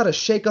had a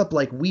shakeup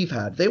like we've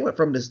had. They went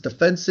from this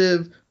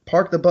defensive,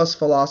 park the bus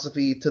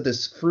philosophy to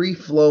this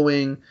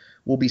free-flowing,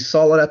 we'll be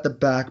solid at the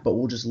back, but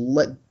we'll just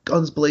let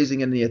guns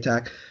blazing in the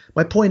attack.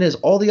 My point is,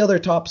 all the other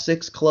top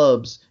 6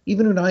 clubs,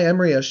 even Unai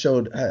Emery has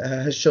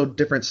showed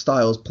different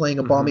styles, playing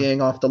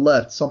Aubameyang off the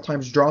left,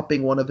 sometimes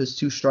dropping one of his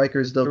 2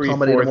 strikers to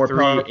accommodate a more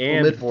powerful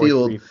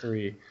midfield.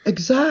 4-3-3.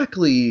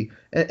 Exactly,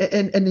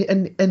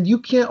 and you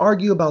can't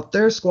argue about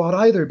their squad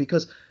either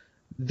because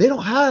they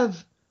don't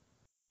have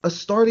a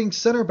starting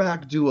center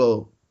back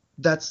duo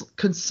that's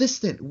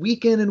consistent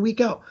week in and week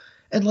out.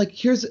 And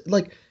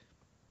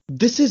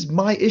this is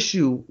my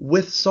issue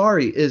with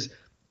Sarri is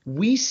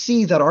we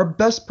see that our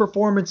best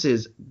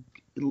performances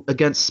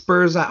against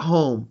Spurs at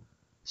home,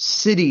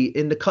 City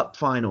in the cup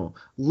final,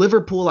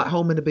 Liverpool at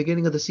home in the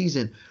beginning of the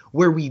season,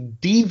 where we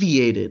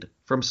deviated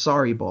from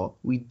Sarri ball.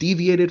 We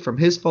deviated from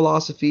his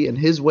philosophy and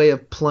his way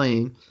of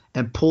playing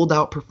and pulled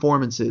out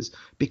performances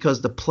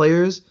because the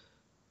players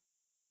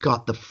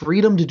got the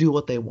freedom to do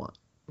what they want.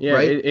 Yeah,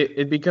 right?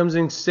 it becomes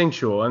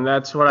instinctual, and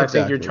that's what I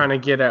think you're trying to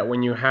get at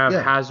when you have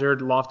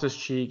Hazard,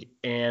 Loftus-Cheek,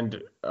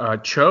 and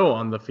Cho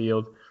on the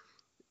field.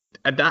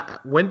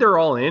 When they're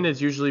all in, it's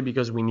usually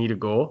because we need a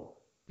goal.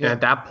 Yeah. And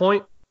at that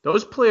point,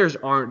 those players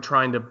aren't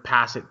trying to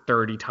pass it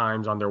 30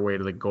 times on their way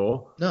to the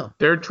goal. No.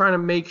 They're trying to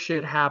make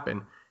shit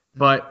happen.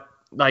 But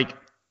I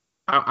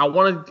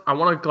want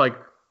to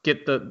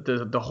get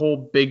the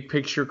whole big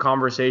picture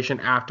conversation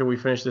after we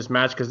finish this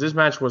match because this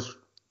match was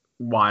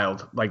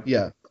wild.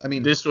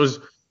 This was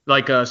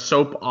like a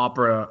soap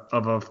opera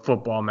of a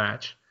football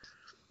match.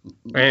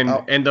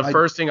 And the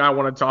first thing I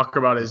want to talk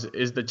about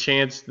is the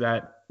chance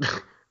that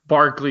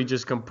Barkley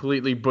just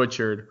completely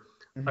butchered.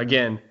 Mm-hmm.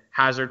 Again,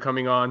 Hazard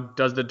coming on,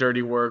 does the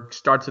dirty work,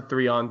 starts a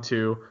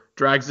 3-on-2,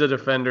 drags the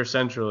defender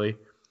centrally,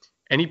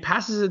 and he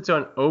passes it to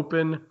an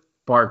open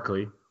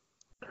Barkley,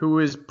 who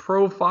is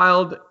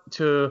profiled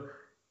to,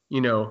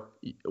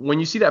 when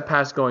you see that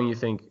pass going, you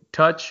think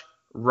touch,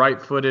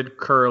 right-footed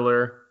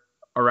curler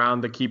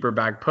around the keeper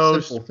back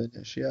post, simple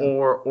finish, yeah.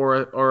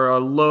 or a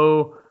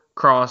low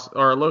cross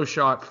or a low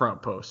shot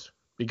front post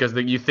because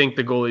you think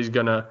the goalie's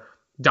gonna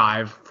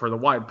dive for the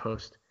wide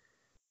post.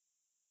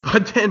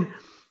 But then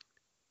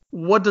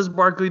what does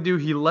Barkley do?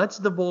 He lets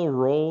the ball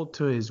roll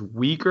to his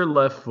weaker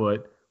left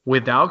foot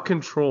without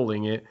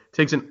controlling it,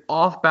 takes an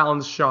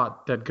off-balance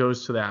shot that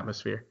goes to the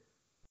atmosphere.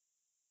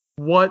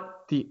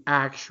 What the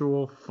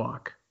actual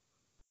fuck?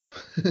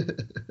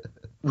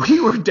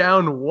 We were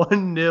down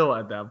 1-0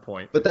 at that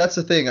point. But that's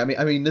the thing. I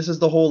mean, this is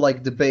the whole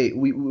debate.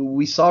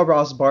 We saw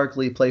Ross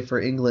Barkley play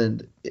for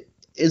England.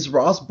 Is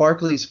Ross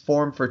Barkley's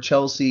form for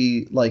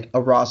Chelsea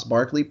a Ross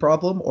Barkley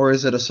problem, or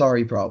is it a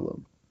Sarri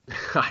problem?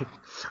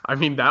 I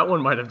mean, that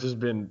one might have just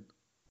been.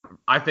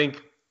 I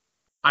think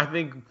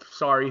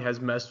Sorry has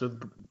messed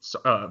with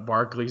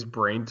Barkley's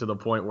brain to the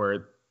point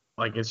where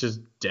it's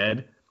just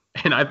dead.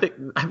 And I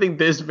think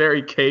this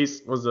very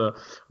case was a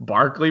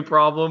Barkley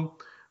problem,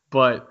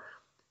 but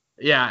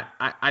yeah,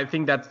 I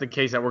think that's the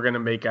case that we're gonna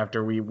make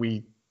after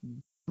we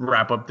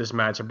wrap up this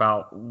match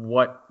about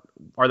what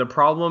are the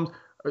problems.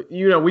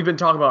 We've been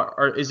talking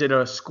about, is it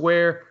a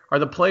square? Are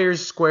the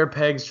players square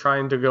pegs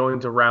trying to go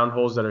into round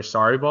holes that are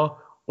Sorry ball,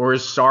 or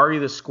is Sorry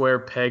the square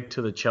peg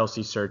to the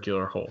Chelsea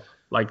circular hole?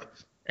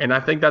 And I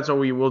think that's what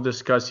we will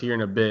discuss here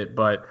in a bit.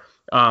 But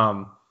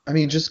I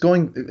mean,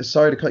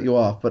 sorry to cut you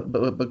off,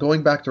 but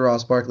going back to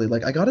Ross Barkley,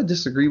 I gotta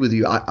disagree with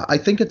you. I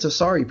think it's a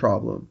Sorry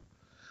problem.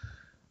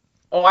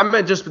 Oh, I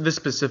meant just this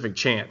specific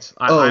chance.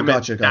 I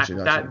meant gotcha.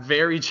 That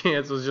very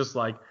chance was just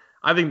I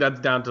think that's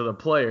down to the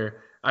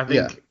player. I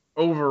think Yeah.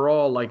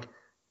 overall,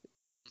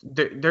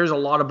 there's a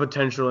lot of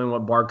potential in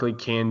what Barkley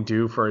can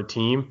do for a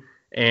team,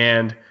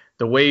 and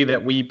the way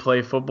that we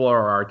play football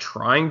or are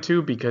trying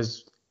to,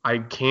 because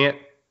I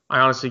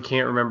honestly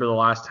can't remember the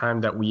last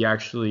time that we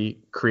actually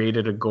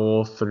created a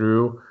goal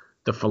through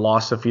the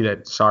philosophy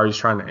that Sarri's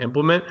trying to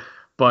implement.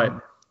 But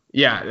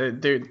yeah,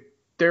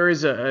 there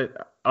is a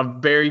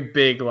very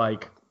big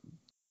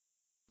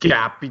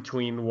gap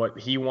between what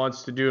he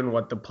wants to do and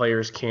what the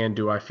players can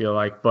do, I feel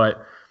like.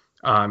 But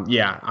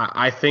yeah,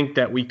 I think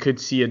that we could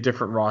see a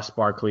different Ross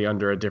Barkley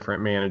under a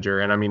different manager.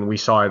 And I mean, we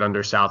saw it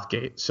under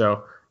Southgate.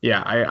 So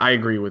yeah, I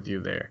agree with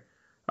you there.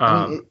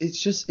 I mean,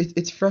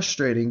 it's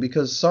frustrating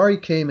because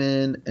Sarri came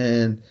in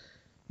and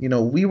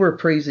we were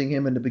praising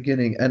him in the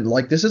beginning, and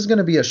this is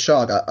gonna be a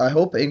shock. I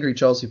hope angry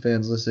Chelsea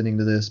fans listening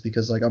to this,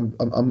 because I'm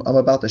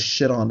about to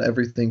shit on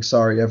everything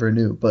Sarri ever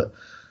knew. But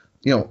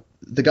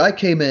the guy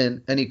came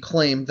in and he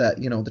claimed that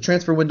the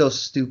transfer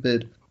window's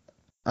stupid.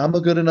 I'm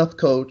a good enough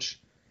coach.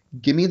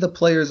 Give me the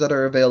players that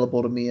are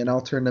available to me, and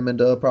I'll turn them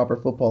into a proper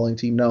footballing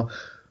team. Now,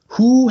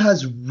 who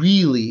has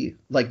really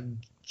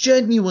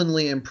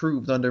genuinely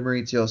improved under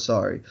Maurizio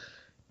Sarri?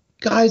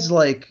 Guys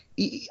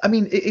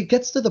it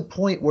gets to the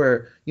point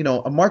where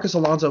Marcus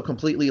Alonso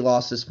completely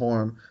lost his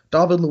form.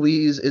 David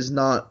Luiz is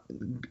not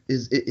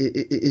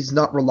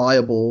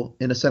reliable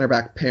in a center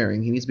back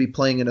pairing. He needs to be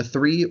playing in a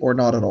 3 or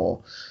not at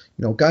all.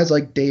 Guys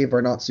like Dave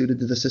are not suited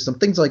to the system.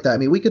 Things like that. I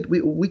mean, we can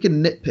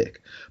nitpick,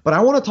 but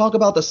I want to talk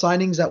about the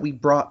signings that we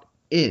brought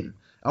in.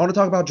 I want to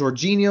talk about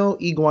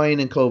Jorginho, Higuain,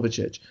 and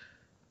Kovacic.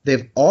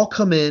 They've all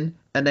come in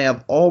and they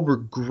have all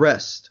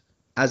regressed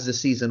as the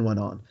season went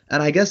on.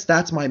 And I guess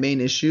that's my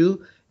main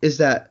issue, is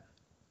that,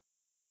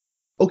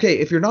 okay,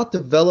 if you're not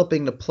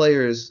developing the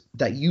players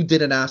that you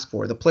didn't ask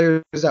for, the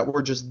players that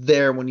were just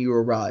there when you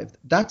arrived,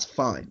 that's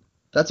fine.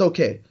 That's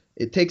okay.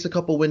 It takes a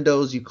couple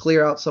windows. You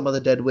clear out some of the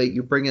dead weight.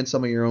 You bring in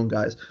some of your own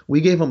guys. We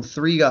gave him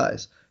 3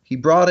 guys. He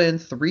brought in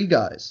 3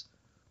 guys,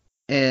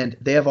 and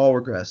they have all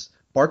regressed.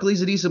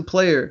 Barkley's a decent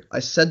player. I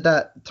said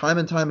that time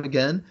and time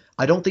again.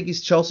 I don't think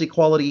he's Chelsea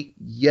quality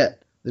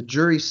yet. The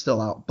jury's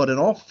still out. But in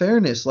all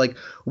fairness,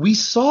 we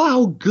saw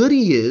how good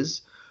he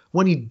is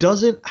when he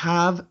doesn't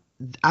have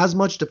as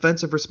much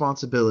defensive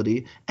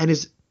responsibility and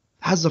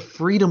has the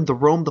freedom to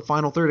roam the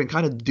final third and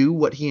kind of do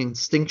what he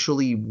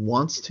instinctually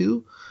wants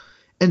to.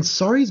 And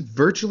Sarri's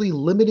virtually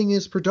limiting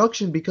his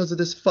production because of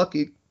this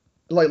fucking,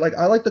 I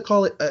like to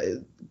call it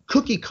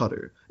cookie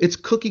cutter. It's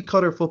cookie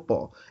cutter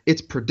football.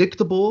 It's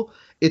predictable.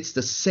 It's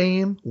the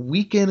same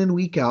week in and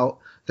week out.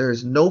 There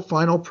is no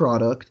final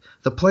product.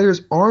 The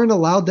players aren't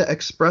allowed to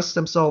express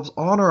themselves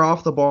on or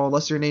off the ball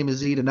unless your name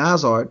is Eden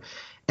Hazard.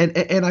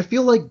 And I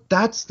feel like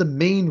that's the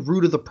main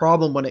root of the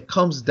problem when it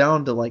comes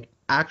down to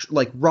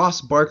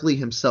Ross Barkley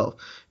himself.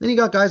 Then you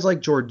got guys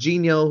like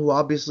Jorginho, who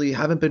obviously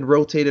haven't been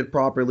rotated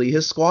properly.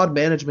 His squad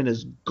management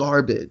is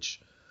garbage,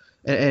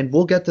 and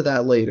we'll get to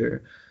that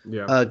later.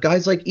 Yeah.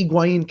 Guys like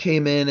Higuain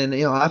came in, and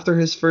after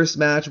his first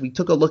match, we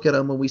took a look at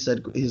him and we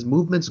said his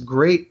movement's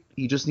great.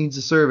 He just needs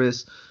a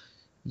service.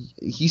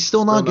 He's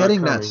still not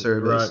getting that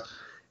service. Right.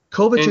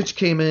 Kovacic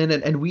came in,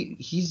 and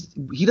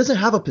he doesn't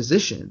have a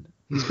position.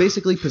 He's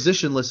basically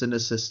positionless in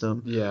this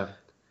system. Yeah.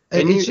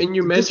 And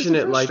you mentioned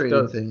it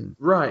thing.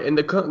 Right, and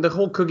the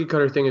whole cookie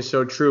cutter thing is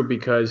so true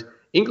because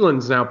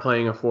England's now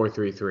playing a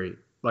 4-3-3.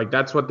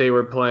 That's what they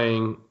were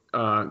playing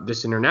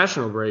this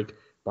international break.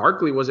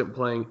 Barkley wasn't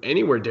playing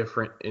anywhere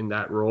different in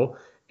that role.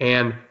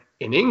 And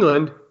in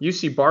England, you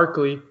see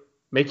Barkley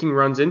making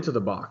runs into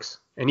the box,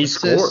 and he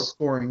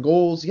scoring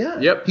goals. Yeah.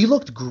 Yep. He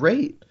looked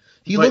great.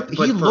 He looked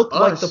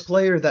like the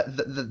player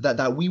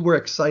that we were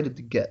excited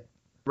to get.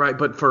 Right,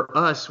 but for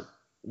us,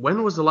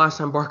 when was the last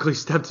time Barkley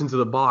stepped into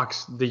the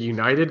box? The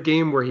United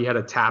game where he had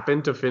a tap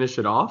in to finish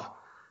it off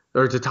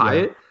or to tie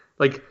it?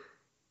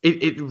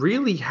 It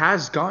really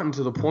has gotten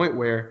to the point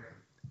where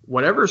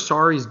whatever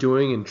Sarri's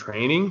doing in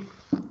training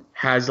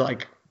has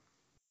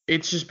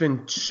it's just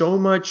been so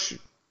much.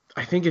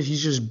 I think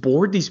he's just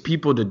bored these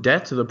people to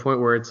death to the point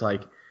where it's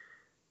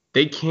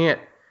they can't.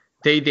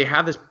 They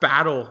have this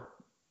battle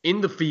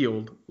in the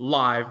field,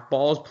 live,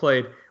 balls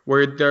played,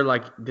 where they're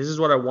this is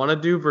what I want to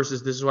do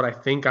versus this is what I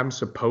think I'm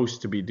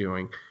supposed to be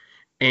doing.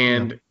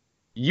 And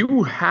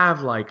you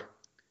have like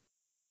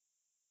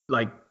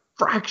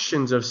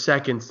fractions of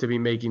seconds to be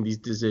making these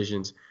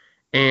decisions.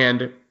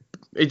 And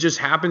it just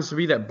happens to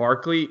be that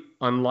Barkley,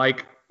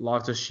 unlike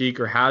Loftus-Cheek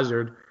or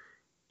Hazard,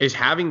 is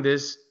having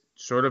this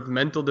sort of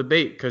mental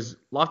debate because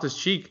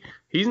Loftus-Cheek,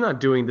 he's not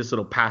doing this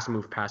little pass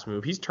move, pass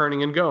move. He's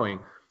turning and going.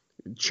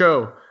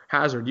 Cho,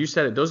 Hazard, you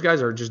said it. Those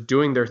guys are just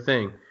doing their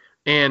thing.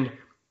 And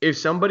if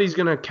somebody's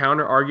going to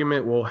counter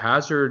argument, well,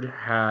 Hazard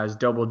has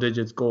double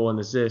digits goal and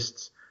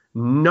assists.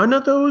 None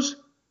of those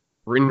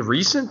in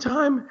recent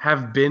time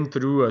have been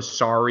through a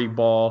sorry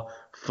ball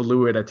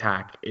fluid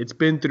attack. It's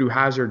been through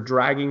Hazard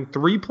dragging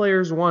three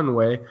players one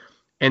way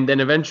and then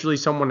eventually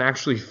someone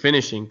actually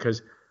finishing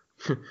because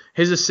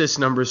his assist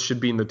numbers should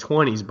be in the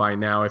 20s by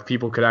now if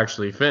people could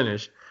actually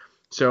finish.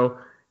 So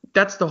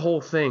that's the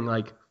whole thing.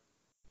 Like,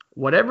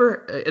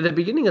 whatever at the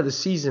beginning of the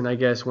season, I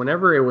guess,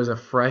 whenever it was a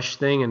fresh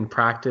thing in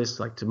practice,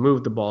 like to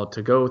move the ball,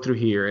 to go through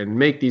here and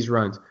make these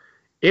runs,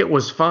 it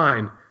was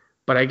fine.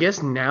 But I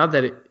guess now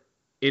that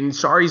in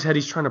Sarri's head,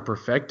 he's trying to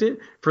perfect it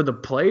for the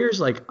players.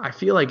 Like, I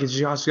feel like it's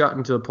just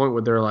gotten to the point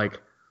where they're like,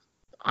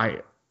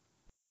 I,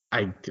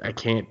 I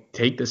can't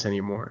take this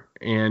anymore.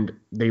 And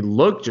they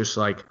look just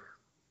like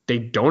they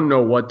don't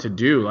know what to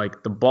do.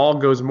 Like the ball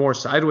goes more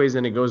sideways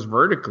than it goes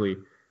vertically.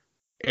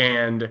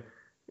 And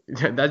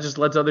that just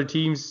lets other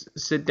teams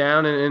sit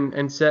down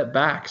and set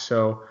back.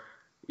 So,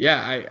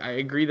 yeah, I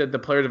agree that the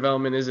player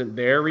development isn't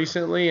there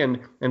recently. And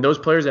those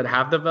players that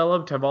have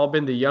developed have all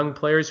been the young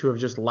players who have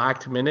just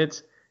lacked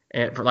minutes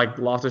and for like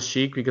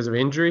Loftus-Cheek because of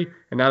injury.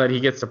 And now that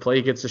he gets to play,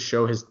 he gets to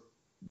show his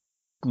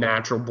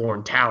natural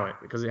born talent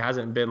because it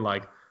hasn't been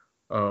like,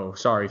 oh,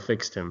 sorry,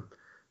 fixed him.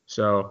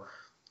 So,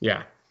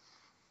 yeah.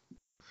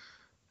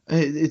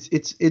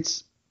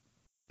 It's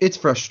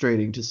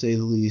frustrating to say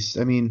the least.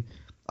 I mean,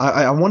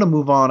 I want to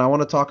move on. I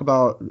want to talk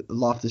about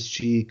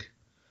Loftus-Cheek.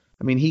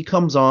 I mean, he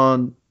comes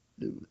on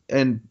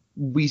and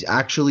we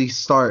actually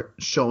start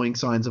showing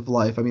signs of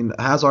life. I mean,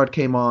 Hazard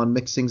came on,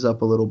 mixed things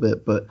up a little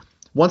bit, but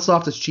once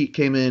Loftus-Cheek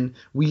came in,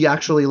 we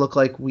actually look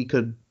like we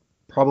could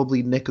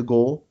probably nick a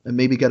goal and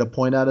maybe get a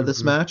point out of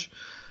this match.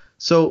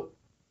 So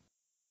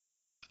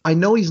I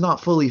know he's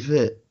not fully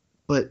fit,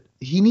 but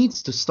he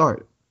needs to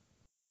start.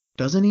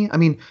 Doesn't he? I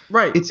mean,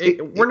 right.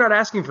 We're not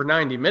asking for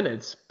 90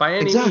 minutes by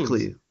any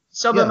means.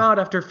 Sub him out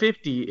after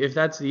 50 if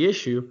that's the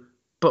issue.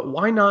 But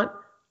why not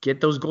get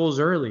those goals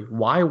early?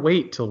 Why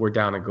wait till we're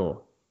down a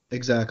goal?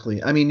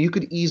 Exactly. I mean, you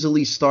could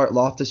easily start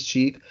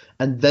Loftus-Cheek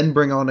and then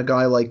bring on a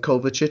guy like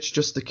Kovacic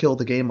just to kill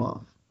the game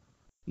off.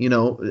 You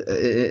know,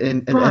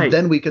 and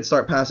then we could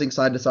start passing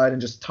side to side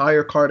and just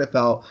tire Cardiff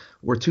out.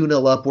 We're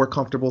 2-0 up, we're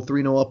comfortable,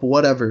 3-0 up,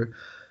 whatever.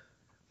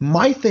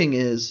 My thing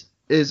is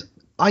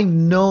I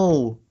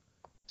know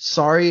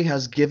Sarri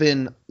has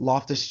given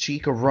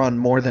Loftus-Cheek a run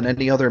more than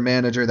any other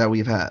manager that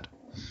we've had.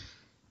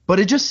 But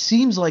it just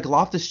seems like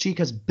Loftus-Cheek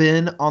has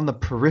been on the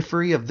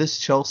periphery of this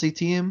Chelsea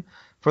team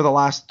for the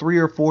last 3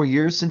 or 4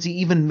 years since he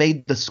even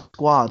made the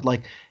squad.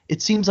 Like,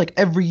 it seems like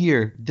every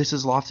year, this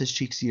is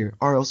Loftus-Cheek's year.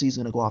 RLC's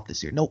going to go off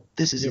this year. Nope,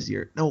 this is his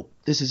year. Nope,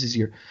 this is his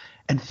year.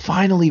 And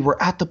finally, we're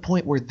at the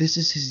point where this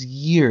is his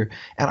year.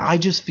 And I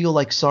just feel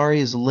like Sarri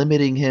is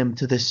limiting him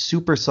to this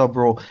super sub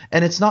role.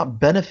 And it's not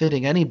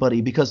benefiting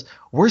anybody because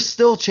we're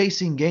still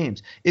chasing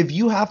games. If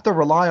you have to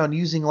rely on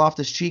using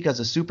Loftus-Cheek as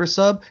a super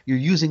sub, you're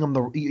utilizing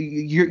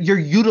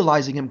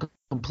him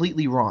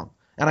completely wrong.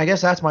 And I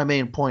guess that's my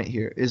main point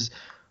here is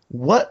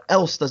what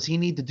else does he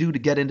need to do to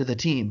get into the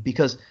team?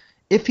 Because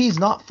if he's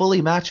not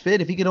fully match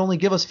fit, if he can only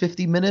give us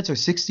 50 minutes or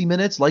 60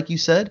 minutes, like you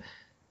said,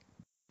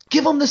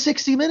 give him the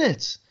 60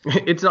 minutes.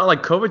 It's not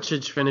like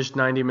Kovacic finished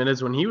 90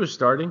 minutes when he was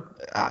starting.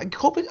 I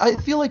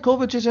feel like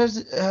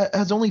Kovacic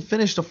has only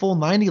finished a full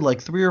 90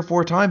 like 3 or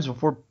 4 times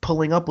before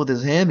pulling up with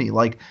his hammy.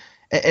 Like,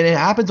 and it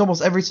happens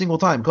almost every single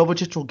time.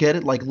 Kovacic will get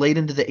it like late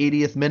into the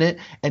 80th minute,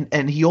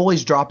 and he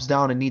always drops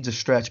down and needs a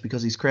stretch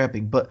because he's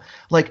cramping. But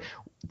like,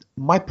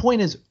 my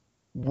point is,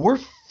 we're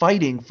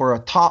fighting for a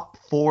top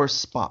 4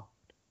 spot.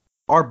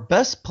 Our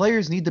best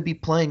players need to be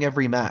playing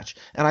every match.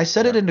 And I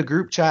said it in the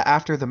group chat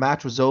after the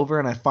match was over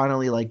and I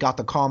finally like got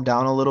to calm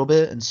down a little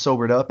bit and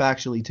sobered up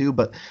actually too.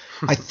 But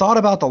I thought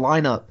about the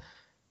lineup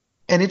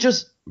and it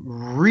just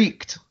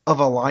reeked of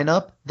a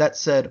lineup that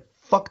said,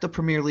 fuck the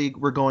Premier League,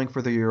 we're going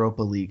for the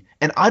Europa League.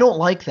 And I don't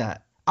like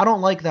that. I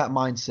don't like that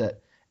mindset.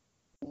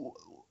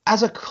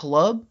 As a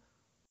club,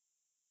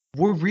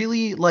 we're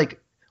really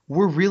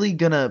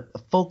going to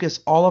focus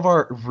all of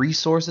our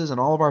resources and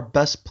all of our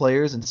best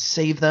players and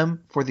save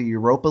them for the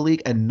Europa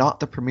League and not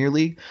the Premier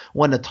League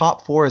when the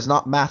top 4 is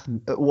not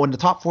when the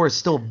top 4 is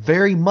still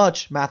very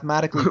much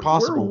mathematically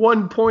possible. We're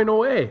 1 point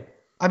away.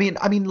 I mean,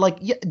 like,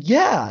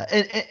 yeah.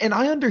 And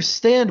I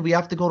understand we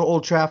have to go to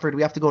Old Trafford.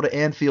 We have to go to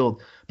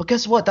Anfield. But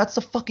guess what? That's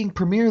the fucking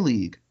Premier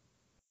League.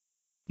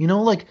 You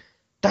know, like,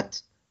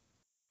 that's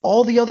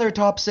all the other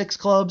top 6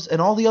 clubs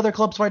and all the other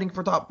clubs fighting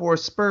for top 4,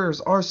 Spurs,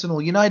 Arsenal,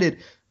 United,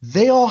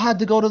 they all had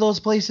to go to those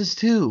places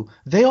too.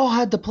 They all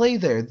had to play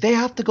there. They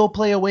have to go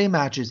play away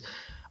matches.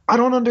 I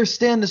don't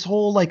understand this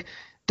whole like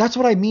That's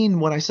what I mean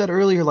when I said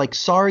earlier, like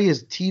Sarri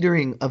is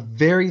teetering a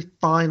very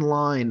fine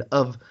line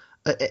of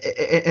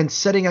and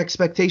setting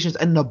expectations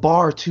and the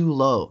bar too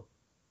low.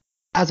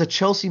 As a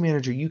Chelsea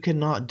manager, you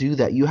cannot do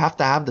that. You have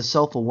to have the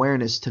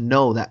self-awareness to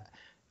know that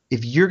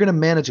if you're going to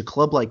manage a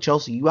club like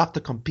Chelsea, you have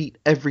to compete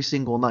every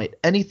single night.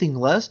 Anything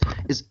less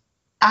is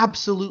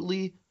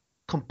absolutely,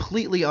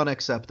 completely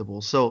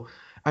unacceptable. So,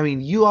 I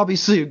mean, you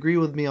obviously agree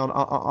with me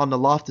on the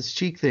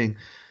Loftus-Cheek thing.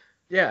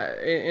 Yeah,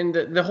 and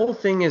the whole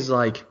thing is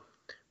like,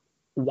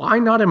 why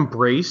not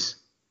embrace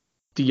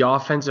the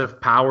offensive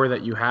power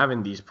that you have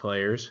in these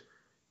players?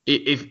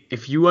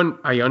 If you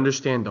I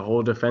understand the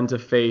whole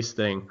defensive phase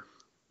thing,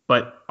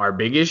 but our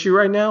big issue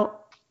right now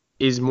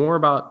is more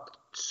about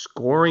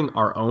scoring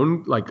our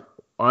own, like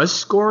us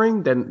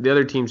scoring than the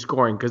other team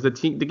scoring. Because the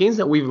games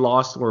that we've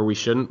lost where we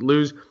shouldn't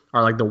lose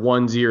are like the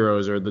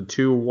 1-0s or the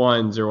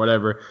 2-1s or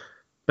whatever.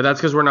 But that's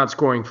because we're not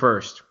scoring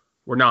first.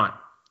 We're not.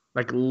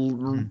 Like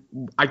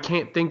I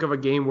can't think of a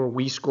game where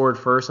we scored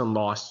first and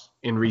lost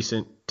in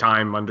recent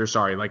time under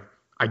Sarri. Like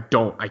I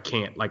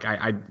can't. Like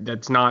I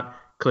that's not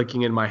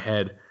clicking in my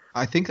head.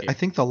 I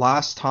think the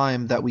last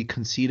time that we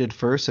conceded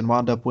first and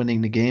wound up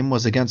winning the game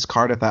was against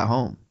Cardiff at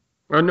home.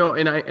 Oh no,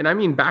 and I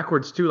mean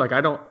backwards too. Like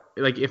I don't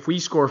like if we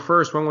score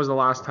first, when was the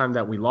last time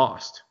that we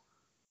lost?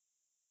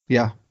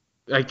 Yeah.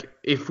 Like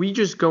if we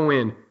just go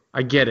in,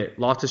 I get it.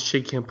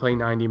 Loftus-Cheek can play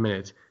 90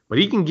 minutes, but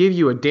he can give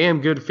you a damn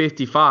good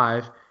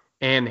 55.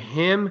 And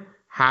him,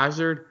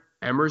 Hazard,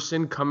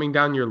 Emerson coming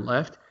down your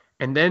left,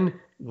 and then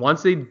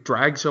once they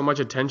drag so much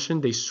attention,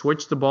 they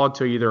switch the ball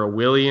to either a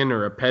Willian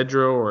or a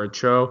Pedro or a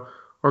Cho,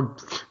 or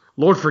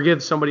Lord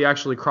forbid somebody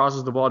actually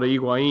crosses the ball to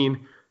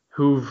Higuain,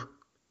 who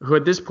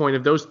at this point,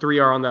 if those three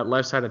are on that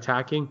left side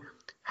attacking,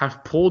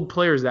 have pulled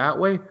players that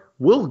way,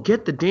 we'll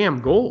get the damn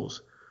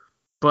goals.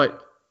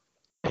 But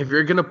if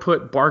you're going to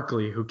put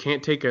Barkley, who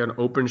can't take an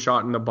open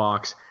shot in the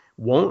box,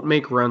 won't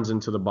make runs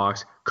into the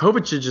box,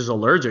 Kovacic is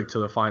allergic to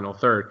the final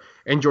third,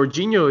 and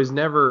Jorginho is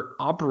never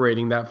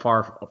operating that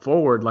far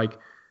forward. Like,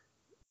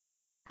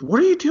 what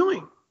are you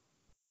doing?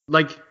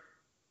 Like,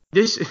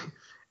 this,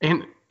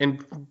 and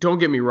don't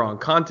get me wrong,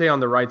 Conte on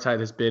the right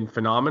side has been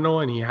phenomenal,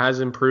 and he has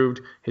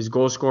improved his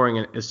goal scoring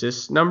and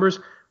assist numbers,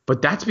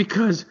 but that's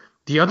because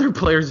the other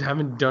players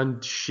haven't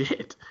done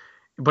shit.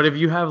 But if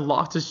you have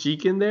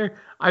Loftus-Cheek in there,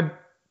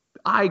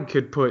 I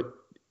could put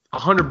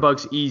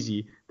 $100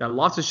 easy that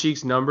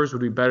Loftus-Cheek's numbers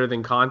would be better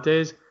than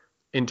Conte's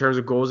in terms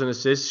of goals and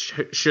assists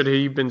should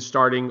he have been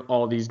starting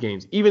all these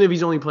games, even if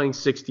he's only playing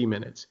 60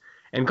 minutes.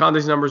 And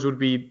Conte's numbers would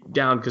be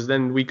down because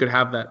then we could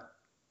have that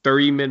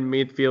 30-minute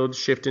midfield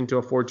shift into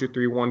a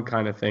 4-2-3-1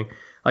 kind of thing.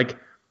 Like,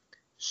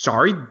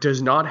 Sarri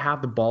does not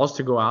have the balls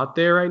to go out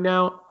there right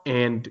now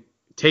and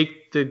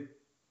take the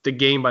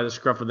game by the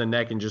scruff of the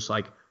neck and just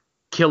like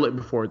kill it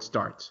before it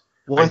starts.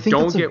 Well, I think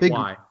don't that's get big,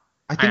 why.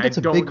 I think that's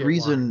a big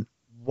reason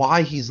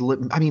why he's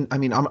I mean,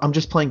 I'm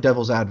just playing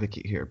devil's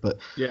advocate here, but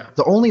yeah,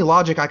 the only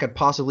logic I could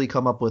possibly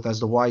come up with as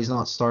to why he's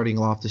not starting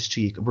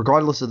Loftus-Cheek,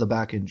 regardless of the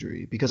back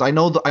injury, because I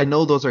know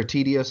those are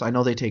tedious. I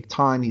know they take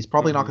time. He's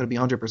probably not going to be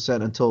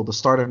 100% until the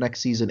start of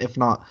next season, if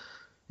not,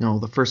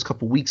 the first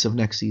couple weeks of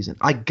next season.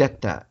 I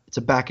get that. It's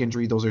a back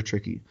injury. Those are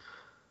tricky.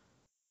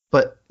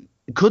 But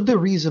could the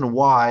reason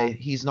why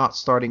he's not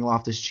starting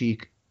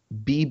Loftus-Cheek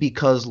be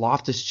because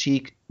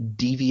Loftus-Cheek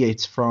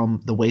deviates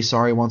from the way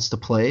Sarri wants to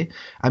play?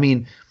 I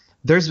mean,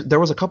 there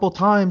was a couple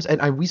times,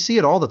 and we see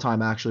it all the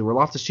time actually, where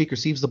Loftus-Cheek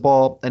receives the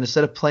ball, and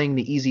instead of playing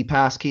the easy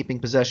pass, keeping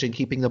possession,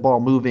 keeping the ball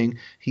moving,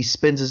 he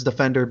spins his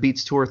defender,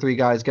 beats 2 or 3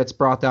 guys, gets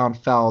brought down,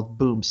 fouled,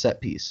 boom,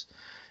 set piece.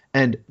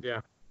 And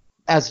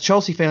as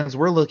Chelsea fans,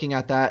 we're looking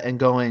at that and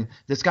going,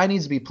 this guy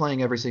needs to be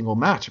playing every single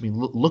match. I mean,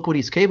 look what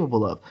he's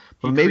capable of.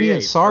 But maybe in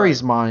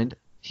Sarri's mind,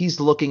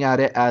 he's looking at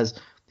it as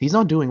he's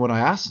not doing what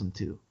I asked him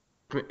to.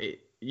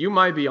 You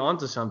might be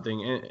onto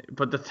something,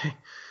 but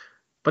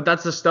but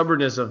that's the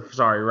stubbornness of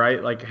Sarri,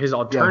 right? Like his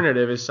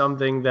alternative is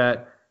something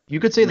that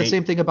you could say the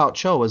same thing about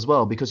Cho as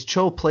well, because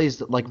Cho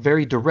plays like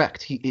very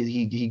direct.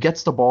 He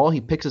gets the ball, he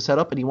picks his head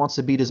up, and he wants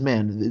to beat his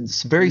man.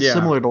 It's very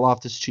similar to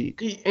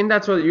Loftus-Cheek. And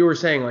that's what you were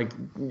saying,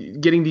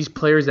 like getting these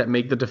players that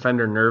make the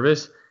defender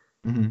nervous.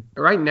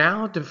 Mm-hmm. Right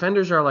now,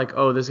 defenders are like,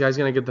 oh, this guy's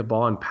going to get the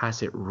ball and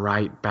pass it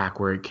right back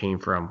where it came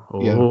from.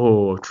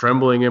 Oh,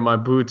 trembling in my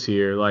boots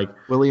here. Like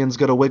Willian's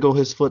going to wiggle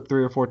his foot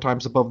 3 or 4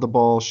 times above the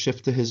ball,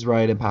 shift to his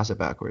right, and pass it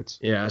backwards.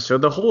 Yeah, so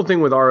the whole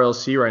thing with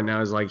RLC right now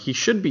is like he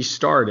should be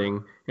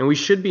starting, and we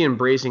should be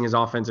embracing his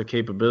offensive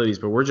capabilities,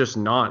 but we're just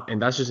not.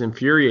 And that's just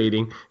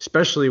infuriating,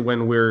 especially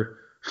when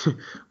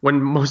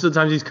when most of the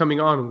times he's coming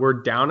on,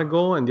 we're down a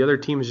goal, and the other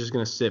team is just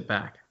going to sit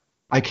back.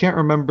 I can't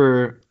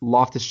remember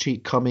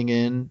Loftus-Cheek coming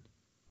in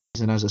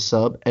and as a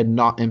sub and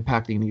not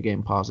impacting the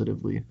game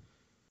positively.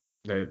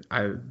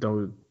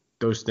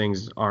 Those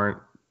things aren't.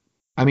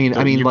 I mean,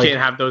 you like,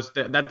 can't have those.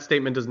 That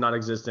statement does not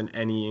exist in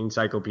any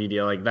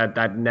encyclopedia. Like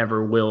that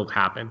never will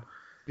happen.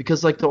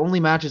 Because like the only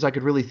matches I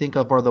could really think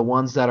of are the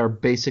ones that are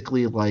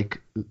basically like,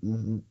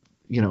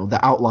 the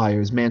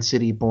outliers: Man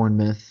City,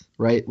 Bournemouth,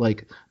 right?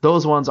 Like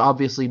those ones,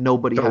 obviously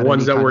nobody. The had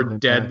ones any that kind were of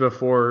dead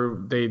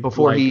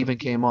before he even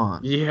came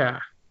on. Yeah.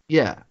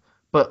 Yeah,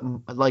 but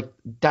like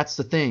that's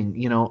the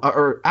thing,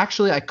 or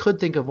actually I could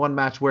think of one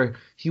match where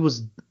he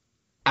was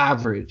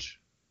average,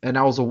 and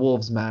that was a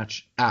Wolves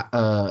match at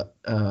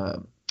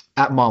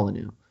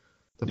Molineux,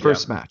 the Yeah.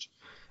 first match.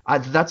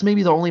 That's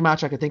maybe the only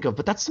match I could think of,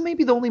 but that's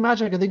maybe the only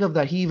match I can think of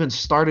that he even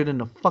started in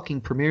the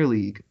fucking Premier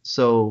League.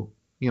 So,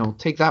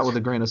 take that with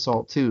a grain of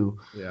salt too.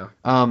 Yeah.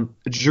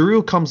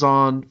 Giroud comes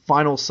on,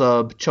 final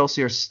sub.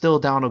 Chelsea are still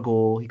down a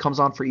goal. He comes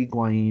on for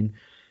Higuain.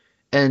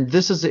 And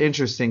this is the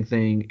interesting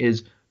thing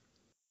is,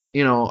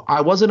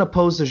 I wasn't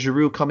opposed to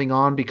Giroud coming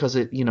on because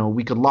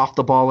we could loft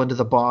the ball into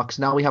the box.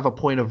 Now we have a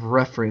point of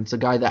reference, a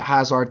guy that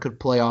Hazard could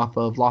play off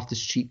of,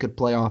 Loftus-Cheek could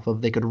play off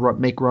of. They could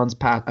make runs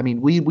past. I mean,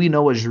 we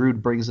know what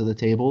Giroud brings to the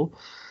table.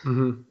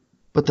 Mm-hmm.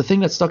 But the thing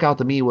that stuck out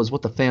to me was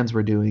what the fans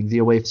were doing, the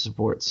away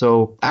support.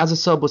 So as a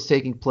sub was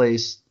taking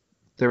place,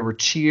 there were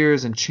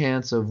cheers and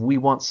chants of "We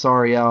want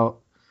Sarri out,"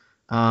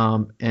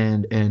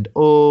 and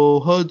 "Oh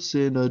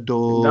Hudson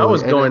Odoi." That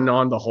was going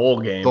on the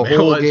whole game. The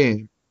whole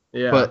game.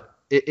 Yeah. But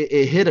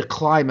it hit a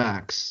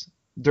climax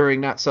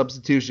during that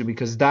substitution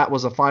because that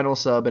was a final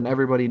sub and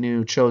everybody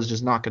knew Cho's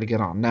just not going to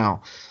get on.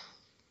 Now,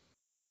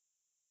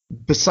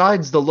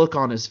 besides the look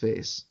on his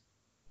face,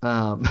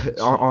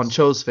 on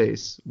Cho's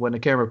face when the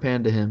camera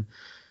panned to him,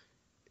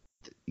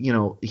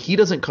 he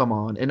doesn't come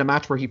on in a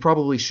match where he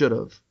probably should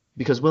have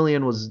because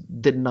Willian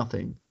did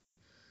nothing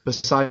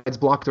besides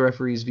block the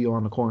referee's view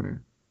on the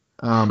corner.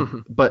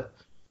 But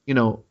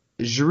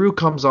Giroud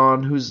comes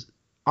on, who's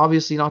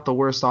obviously not the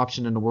worst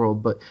option in the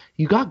world, but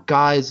you got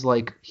guys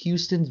like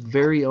Houston's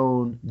very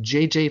own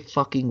JJ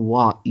fucking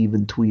Watt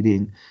even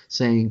tweeting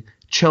saying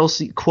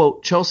Chelsea,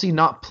 quote, Chelsea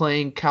not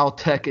playing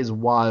Caltech is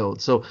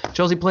wild. So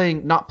Chelsea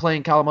not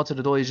playing Callum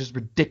Hudson-Odoi is just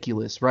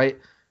ridiculous, right?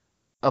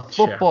 A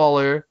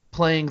footballer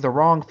playing the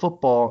wrong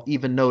football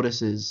even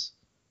notices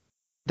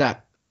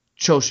that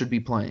Cho should be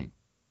playing.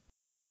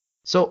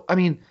 So, I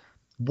mean,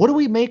 what do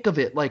we make of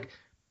it? Like,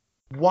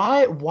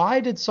 why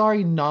did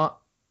Sarri not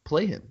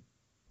play him?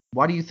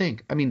 Why do you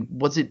think? I mean,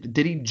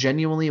 did he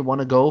genuinely want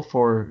to go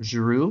for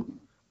Giroud?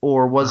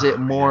 Or was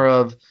it more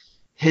of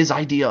his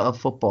idea of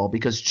football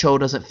because Cho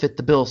doesn't fit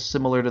the bill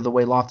similar to the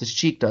way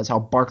Loftus-Cheek does, how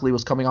Barkley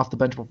was coming off the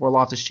bench before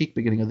Loftus-Cheek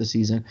beginning of the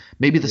season.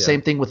 Maybe the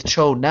same thing with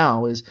Cho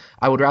now is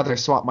I would rather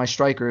swap my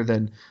striker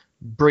than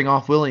bring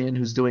off Willian,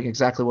 who's doing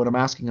exactly what I'm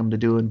asking him to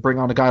do, and bring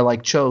on a guy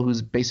like Cho,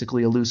 who's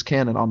basically a loose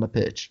cannon on the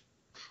pitch.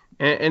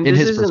 And in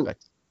his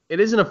perspective. It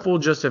isn't a full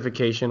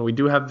justification. We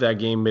do have that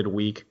game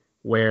midweek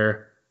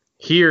where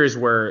here's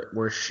where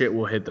shit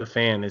will hit the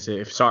fan is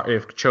if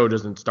Cho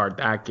doesn't start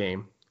that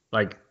game.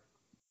 Like,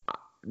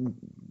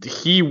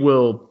 he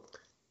will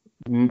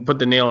put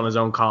the nail in his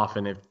own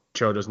coffin if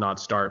Cho does not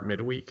start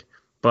midweek.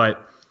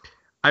 But,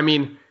 I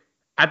mean,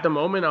 at the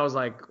moment, I was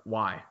like,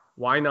 why?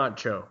 Why not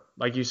Cho?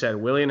 Like you said,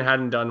 Willian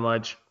hadn't done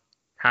much.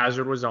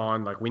 Hazard was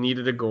on. Like, we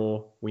needed a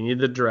goal. We needed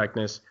the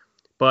directness.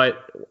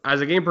 But as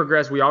the game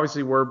progressed, we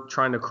obviously were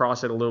trying to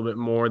cross it a little bit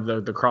more.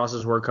 The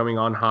crosses were coming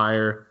on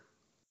higher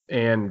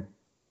and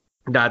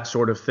that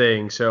sort of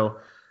thing. So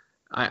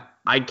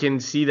I can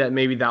see that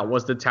maybe that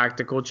was the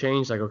tactical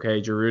change. Like,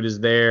 okay, Giroud is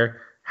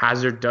there.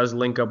 Hazard does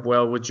link up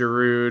well with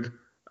Giroud.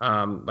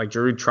 Like,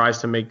 Giroud tries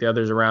to make the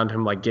others around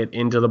him, like, get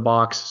into the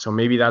box. So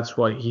maybe that's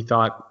what he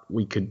thought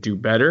we could do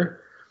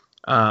better.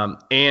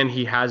 And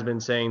he has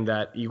been saying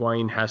that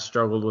Higuain has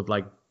struggled with,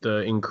 like,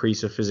 the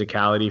increase of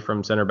physicality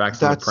from center backs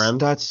to the Prem.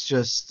 That's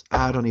just,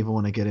 I don't even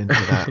want to get into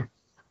that.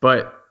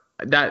 But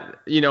that,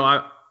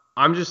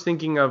 I'm just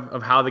thinking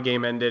of how the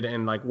game ended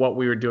and, like, what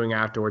we were doing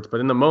afterwards. But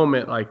in the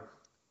moment, like,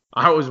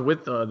 I was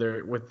with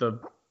the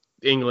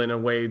England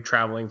away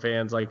traveling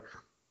fans. Like,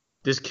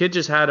 this kid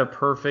just had a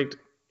perfect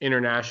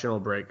international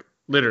break,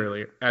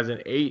 literally. As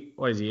an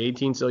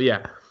 18? So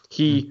yeah,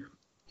 he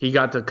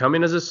got to come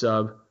in as a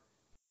sub.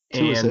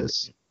 2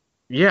 assists.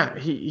 Yeah,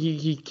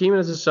 he came in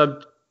as a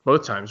sub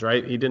both times,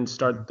 right? He didn't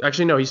start.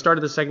 Actually, no, he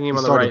started the second game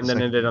on the right and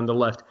then ended on the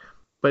left.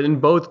 But in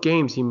both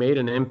games, he made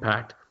an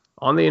impact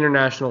on the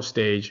international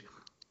stage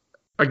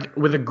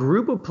with a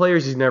group of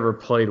players he's never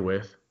played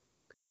with.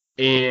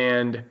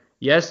 And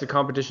yes, the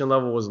competition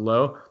level was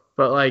low,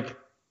 but, like,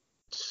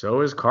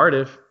 so is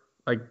Cardiff.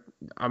 Like,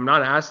 I'm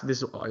not asking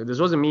this. This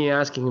wasn't me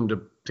asking him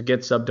to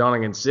get subbed on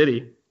against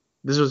City.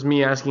 This was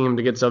me asking him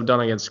to get subbed on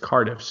against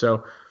Cardiff.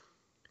 So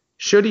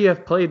should he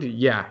have played?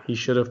 Yeah, he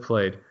should have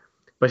played.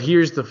 But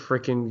here's the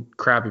freaking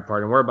crappy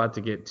part, and we're about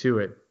to get to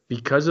it.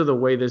 Because of the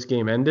way this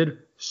game ended,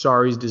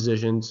 Sarri's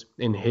decisions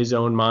in his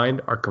own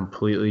mind are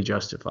completely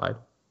justified.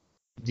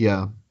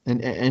 Yeah,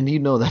 and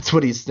that's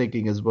what he's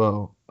thinking as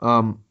well.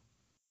 I mean,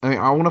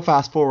 I want to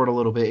fast forward a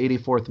little bit.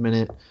 84th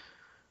minute,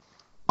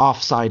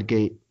 offside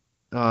gate.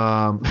 The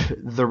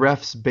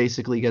refs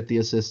basically get the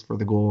assist for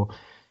the goal.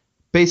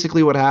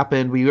 Basically what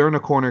happened, we earn a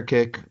corner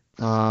kick.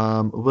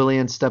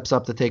 Willian steps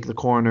up to take the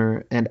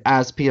corner, and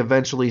Azpi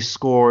eventually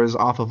scores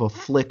off of a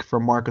flick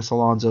from Marcus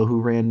Alonso, who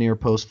ran near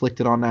post,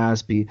 flicked it on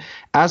Azpi.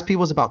 Azpi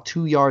was about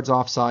 2 yards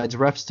offsides.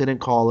 Refs didn't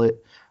call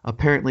it.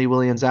 Apparently,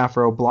 Willian's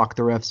afro blocked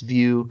the ref's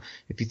view.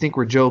 If you think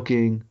we're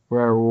joking,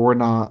 we're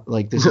not.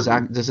 Like, this is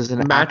an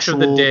match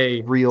actual of the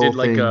day real did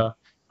like thing.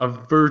 a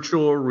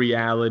virtual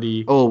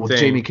reality Oh, with thing.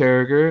 Jamie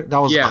Carragher, that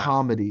was Yeah.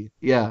 comedy.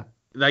 Yeah,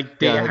 Like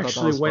they yeah, I thought that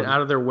actually was went funny.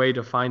 out of their way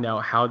to find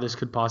out how this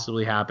could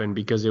possibly happen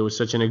because it was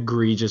such an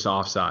egregious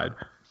offside.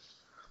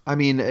 I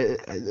mean,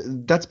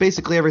 that's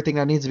basically everything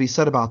that needs to be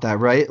said about that,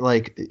 right?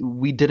 Like,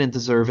 we didn't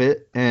deserve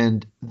it,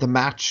 and the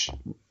match,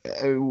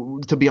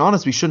 to be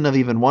honest, we shouldn't have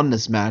even won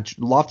this match.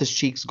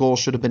 Loftus-Cheek's goal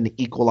should have been the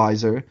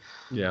equalizer,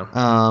 Yeah.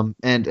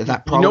 and that You know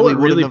probably what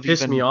wouldn't really have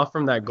pissed me even, off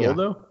from that goal yeah.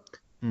 though?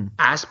 Hmm.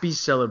 Aspie's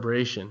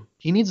celebration.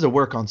 He needs to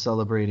work on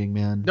celebrating,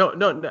 man. No,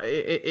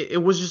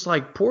 it was just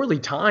like poorly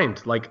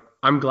timed. Like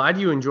I'm glad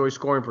you enjoy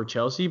scoring for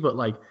Chelsea, but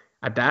like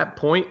at that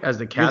point as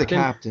the You're the captain,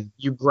 captain.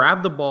 you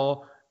grab the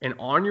ball and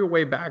on your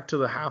way back to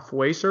the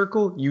halfway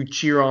circle, you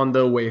cheer on the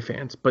away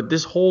fans. But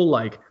this whole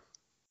like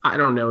I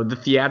don't know, the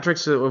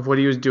theatrics of what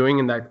he was doing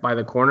in that by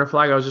the corner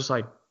flag, I was just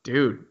like,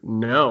 dude,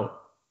 no.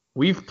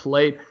 We've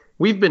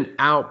been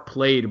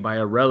outplayed by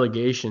a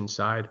relegation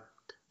side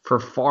for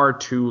far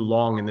too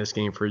long in this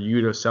game for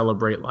you to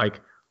celebrate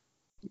like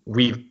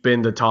we've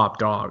been the top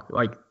dog.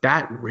 Like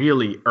that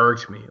really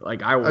irked me.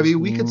 Like I I was mean,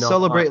 we could not.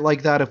 celebrate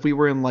like that if we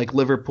were in like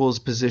Liverpool's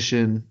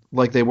position,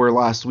 like they were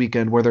last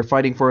weekend, where they're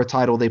fighting for a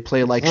title, they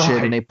play like shit,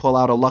 and Right. they pull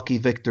out a lucky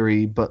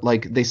victory, but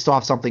like they still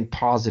have something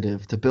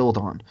positive to build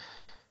on.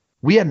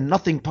 We had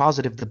nothing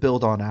positive to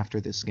build on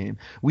after this game.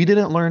 We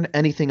didn't learn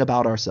anything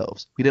about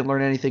ourselves. We didn't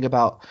learn anything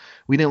about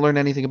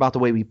the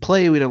way we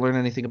play. We didn't learn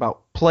anything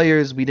about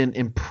players. We didn't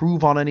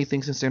improve on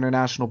anything since the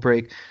international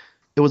break.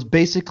 It was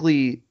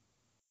basically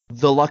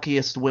the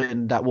luckiest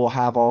win that we'll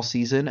have all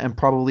season and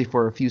probably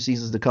for a few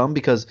seasons to come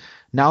because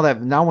now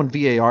when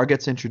VAR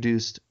gets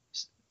introduced,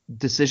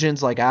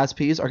 decisions like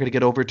Aspie's are going to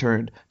get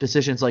overturned.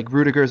 Decisions like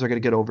Rudiger's are going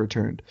to get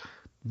overturned.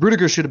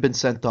 Rudiger should have been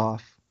sent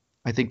off.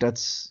 I think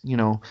that's,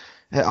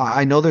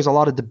 I know there's a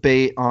lot of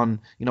debate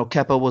on,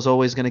 Kepa was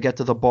always going to get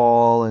to the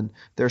ball and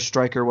their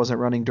striker wasn't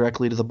running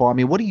directly to the ball. I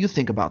mean, what do you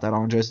think about that,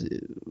 Andres?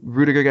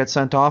 Rudiger gets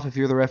sent off if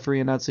you're the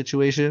referee in that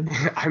situation?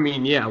 I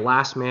mean, yeah,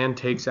 last man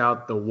takes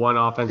out the one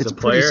It's offensive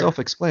pretty player.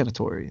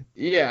 self-explanatory.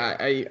 Yeah,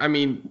 I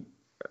mean,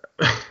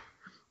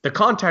 the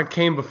contact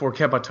came before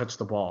Kepa touched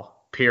the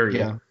ball. Period.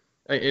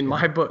 Yeah. In Yeah.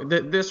 my book,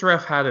 this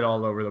ref had it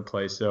all over the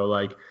place. So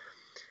like,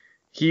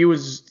 he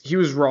was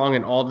wrong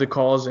in all the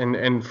calls,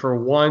 and for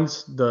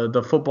once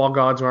the football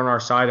gods were on our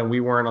side and we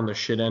weren't on the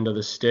shit end of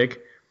the stick.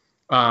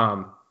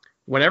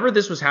 Whenever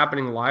this was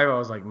happening live, I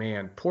was like,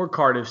 man, poor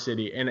Cardiff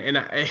City, and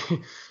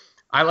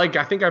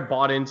I think I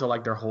bought into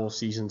like their whole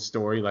season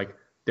story, like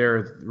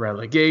their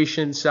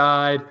relegation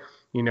side,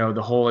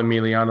 the whole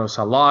Emiliano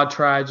Salah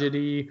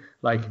tragedy,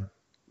 like. Mhm.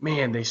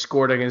 Man, they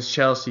scored against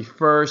Chelsea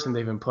first and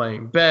they've been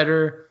playing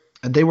better.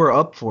 And they were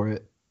up for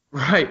it.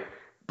 Right.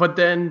 But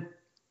then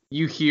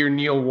you hear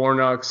Neil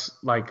Warnock's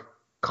like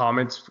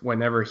comments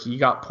whenever he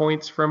got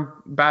points from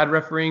bad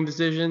refereeing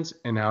decisions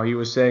and how he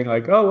was saying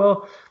like,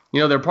 "Oh,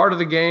 well, they're part of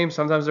the game.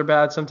 Sometimes they're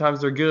bad,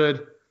 sometimes they're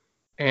good."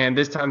 And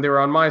this time they were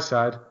on my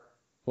side.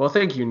 Well,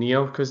 thank you,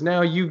 Neil, because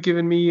now you've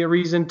given me a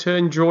reason to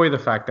enjoy the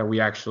fact that we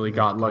actually Oh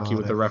got lucky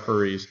with God, the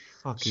referees.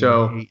 fucking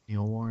So, hate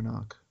Neil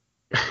Warnock.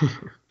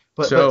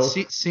 But so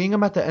seeing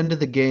him at the end of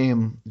the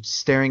game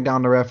staring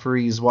down the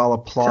referees while that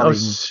was applauding,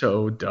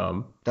 so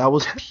dumb. that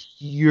was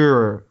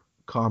pure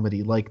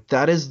comedy. Like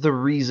that is the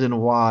reason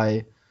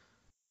why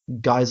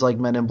guys like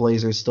Men in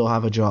Blazers still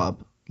have a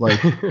job. Like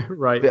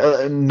Right.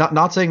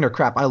 not saying they're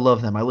crap. I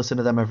love them. I listen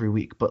to them every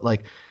week. But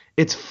like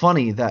it's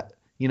funny that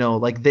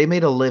like they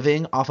made a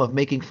living off of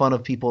making fun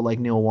of people like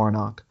Neil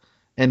Warnock.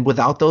 And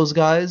without those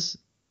guys,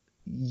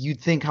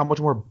 you'd think how much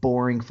more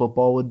boring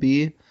football would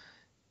be.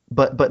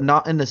 But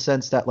not in the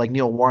sense that like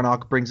Neil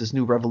Warnock brings this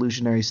new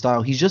revolutionary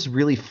style. He's just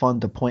really fun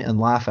to point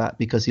and laugh at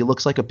because he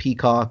looks like a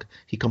peacock.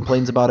 He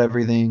complains about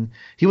everything.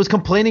 He was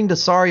complaining to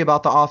Sarri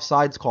about the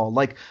offsides call.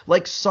 Like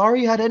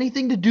Sarri had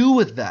anything to do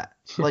with that.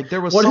 Like there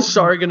was What some is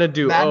Sarri gonna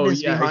do? Oh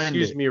madness yeah, behind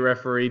excuse it. me,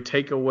 referee.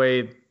 Take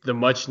away the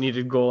much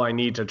needed goal I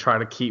need to try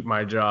to keep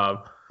my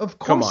job. Of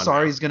Come course, on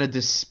now. Sarri's gonna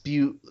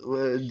dispute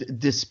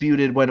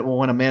it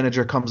when a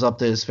manager comes up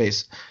to his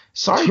face.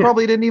 Sarri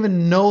probably didn't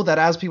even know that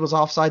Aspi was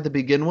offside to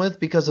begin with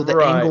because of the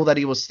Right. angle that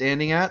he was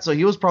standing at. So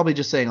he was probably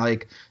just saying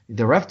like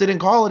the ref didn't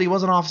call it, he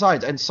wasn't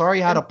offside. And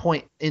Sarri had a And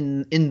point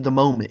in the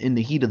moment, in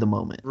the heat of the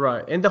moment.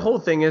 right. And the whole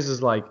thing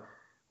is like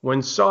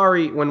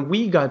when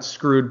we got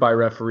screwed by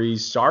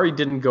referees, Sarri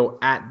didn't go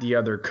at the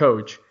other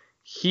coach.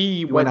 He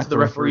He went went to at the the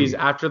referees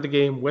referee. after the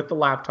game with the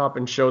laptop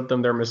and showed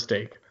them their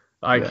mistake.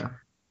 Like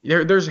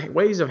Yeah. there's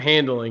ways of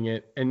handling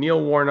it, and Neil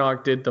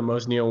Warnock did the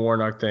most Neil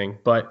Warnock thing.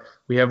 But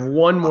we have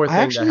one more I thing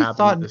that actually happened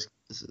thought. with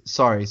this.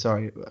 Sorry,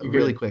 You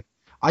really good? quick.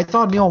 I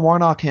thought Neil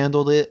Warnock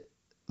handled it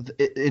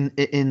in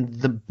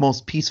the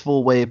most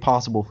peaceful way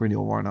possible for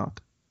Neil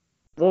Warnock.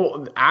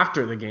 Well,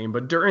 after the game,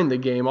 but during the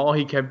game, all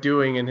he kept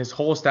doing and his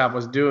whole staff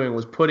was doing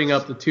was putting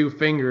up the two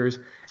fingers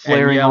and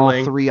Flaring all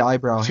yelling, three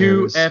eyebrow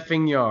two hairs.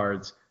 effing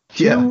yards.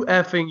 Yeah. Two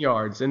effing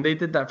yards. And they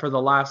did that for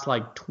the last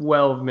like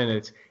 12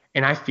 minutes.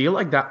 And I feel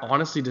like that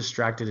honestly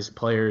distracted his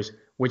players,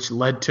 which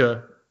led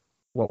to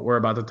what we're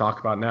about to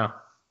talk about now.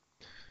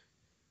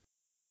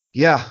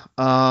 Yeah.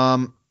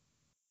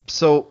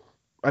 So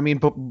I mean,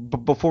 but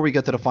before we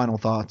get to the final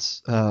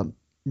thoughts,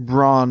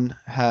 Ron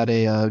had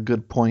a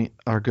good point.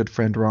 Our good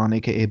friend Ron,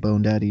 aka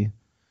Bone Daddy,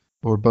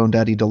 or Bone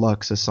Daddy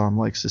Deluxe, as Sam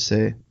likes to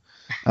say.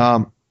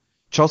 Um,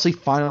 Chelsea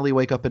finally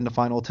wake up in the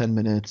final 10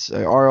 minutes.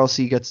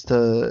 RLC gets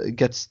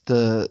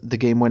the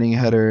game winning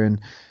header, and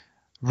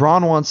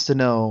Ron wants to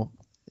know.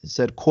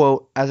 Said,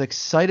 quote, as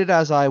excited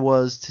as I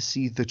was to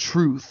see the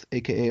truth,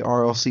 aka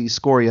RLC,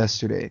 score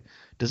yesterday,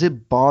 does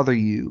it bother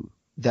you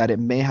that it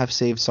may have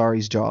saved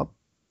Sari's job?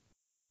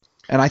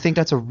 And I think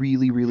that's a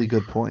really, really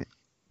good point.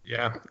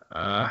 Yeah.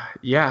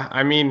 Yeah.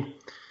 I mean,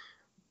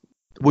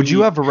 Would you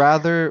we. have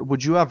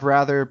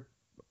rather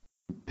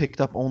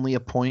picked up only a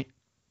point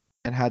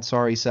and had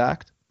Sari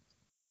sacked?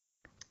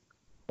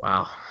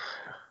 Wow.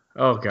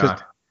 Oh Because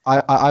God.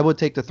 I would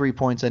take the 3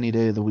 points any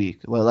day of the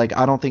week. Like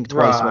I don't think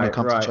twice when it Right.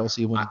 comes to Right.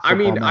 Chelsea winning I football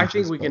mean, I think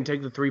matches. we But can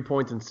take the 3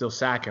 points and still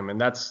sack him,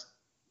 and that's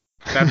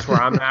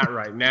where I'm at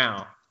right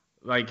now.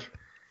 Like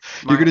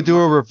you're my gonna do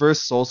my a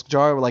reverse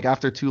Solskjaer, where, like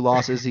after two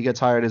losses, he gets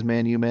hired as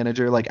Man U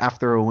manager. Like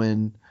after a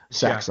win,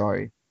 sack yeah.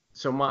 Sari.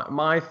 So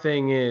my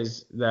thing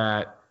is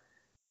that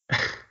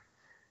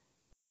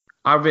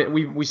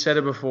we said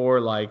it before,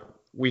 like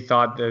we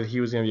thought that he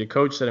was going to be a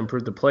coach that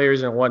improved the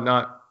players and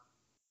whatnot.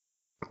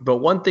 But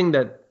one thing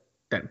that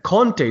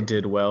Conte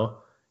did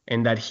well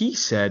and that he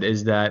said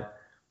is that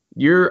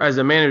you're as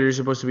a manager you're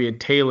supposed to be a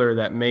tailor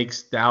that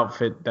makes the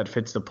outfit that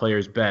fits the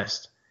players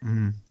best.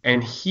 Mhm.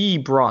 And he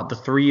brought the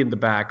three in the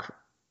back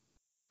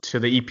to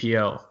the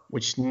EPL,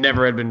 which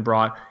never had been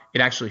brought.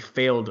 It actually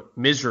failed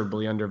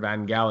miserably under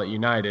Van Gaal at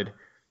United.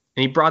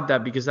 And he brought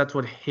that because that's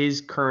what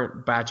his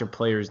current batch of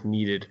players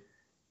needed.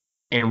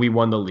 And we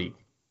won the league.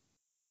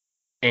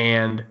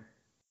 And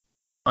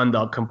on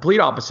the complete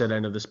opposite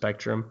end of the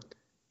spectrum,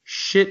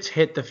 shit's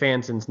hit the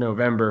fan since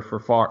November for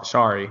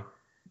Sorry.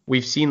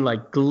 We've seen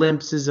like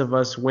glimpses of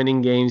us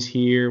winning games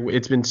here.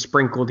 It's been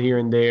sprinkled here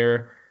and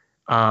there.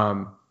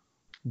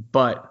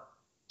 But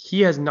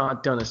he has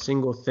not done a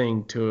single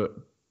thing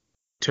to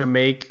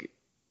make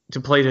to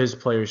play to his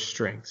players'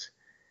 strengths.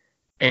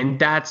 And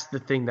that's the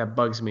thing that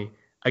bugs me.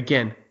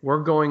 Again,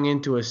 we're going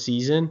into a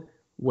season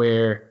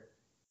where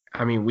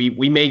I mean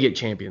we may get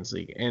Champions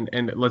League. And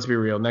let's be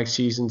real, next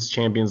season's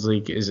Champions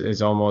League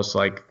is almost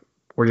like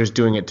we're just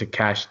doing it to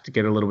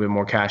get a little bit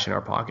more cash in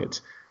our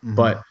pockets. Mhm.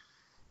 But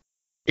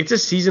it's a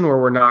season where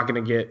we're not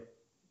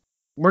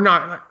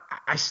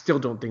I still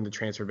don't think the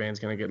transfer ban is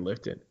going to get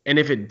lifted. And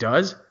if it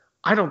does,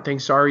 I don't think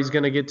Sari's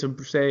going to get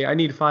to say I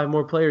need 5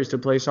 more players to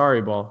play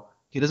Sari ball.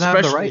 He doesn't have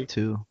the right Especially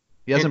to.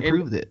 He and hasn't and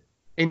proved it.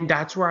 and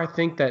that's where I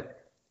think that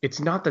it's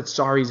not that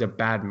Sari's a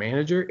bad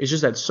manager. It's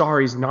just that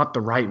Sari's not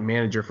the right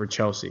manager for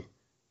Chelsea.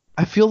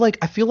 I feel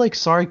like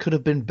Sari could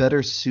have been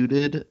better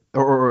suited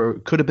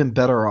or could have been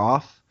better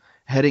off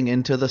heading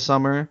into the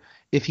summer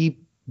if he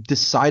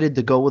decided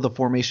to go with a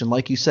formation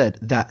like you said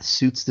that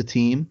suits the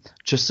team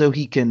just so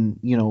he can,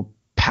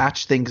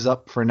 patch things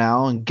up for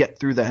now and get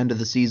through the end of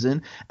the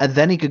season, and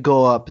then he could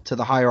go up to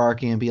the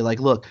hierarchy and be like,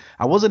 look,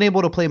 I wasn't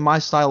able to play my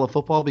style of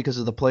football because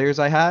of the players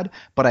I had,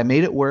 but I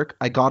made it work.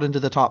 I got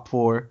into the top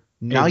 4.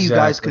 Now you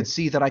guys Exactly. could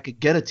see that I could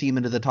get a team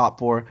into the top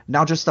 4.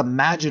 Now just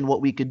imagine what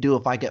we could do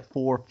if I get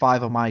 4 or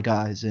 5 of my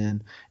guys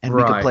in and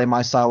we could Right. play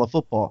my style of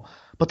football.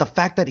 But the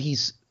fact that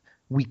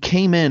we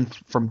came in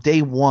from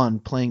day one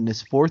playing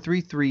this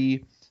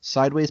 4-3-3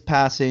 sideways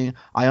passing.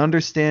 I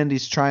understand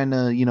he's trying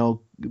to,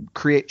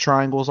 create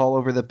triangles all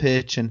over the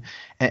pitch and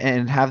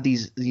have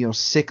these,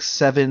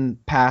 6-7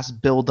 pass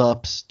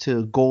build-ups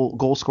to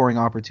goal scoring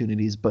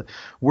opportunities, but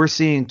we're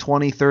seeing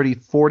 20, 30,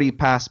 40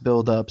 pass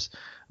build-ups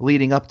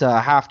leading up to a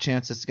half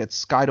chances to get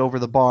skied over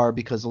the bar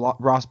because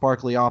Ross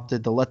Barkley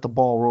opted to let the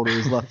ball roll to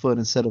his left foot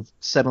instead of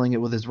settling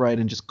it with his right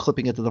and just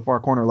clipping it to the far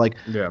corner. Like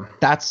Yeah.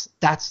 that's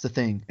the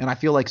thing, and I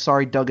feel like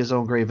Sarri dug his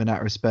own grave in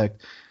that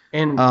respect.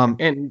 And Um,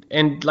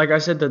 and like I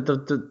said,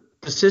 the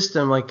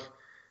system, like,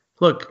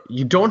 look,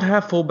 you don't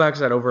have fullbacks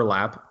that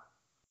overlap.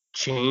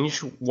 Change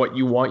what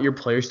you want your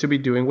players to be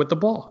doing with the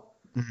ball.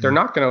 They're mhm,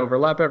 not going to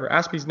overlap ever.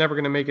 Aspie's never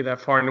going to make it that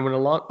far, and when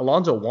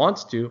Alonso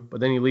wants to, but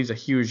then he leaves a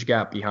huge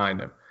gap behind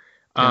him.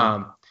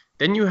 yeah,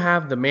 Then you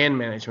have the man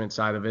management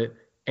side of it,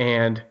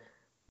 and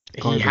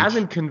he garbage.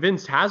 hasn't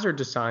convinced Hazard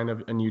to sign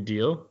a new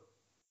deal.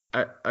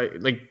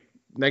 Like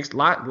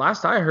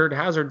last I heard,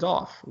 Hazard's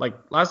off. Like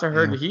last I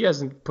heard, Yeah. he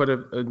hasn't put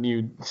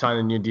signed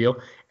a new deal.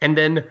 And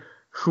then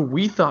who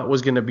we thought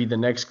was going to be the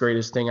next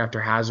greatest thing after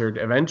Hazard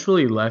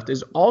eventually left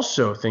is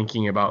also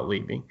thinking about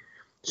leaving.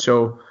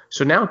 So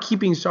now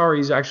keeping Sarri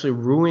is actually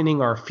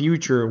ruining our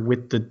future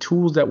with the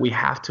tools that we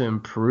have to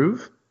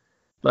improve.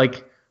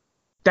 Like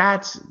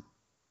that's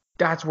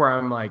that's where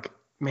I'm like,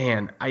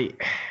 man,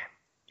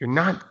 you're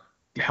not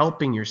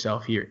helping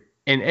yourself here.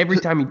 And every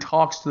time he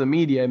talks to the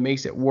media, it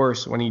makes it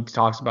worse when he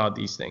talks about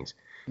these things.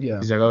 Yeah.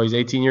 He's like, oh, he's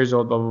 18 years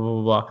old, blah blah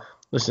blah blah.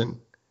 Listen,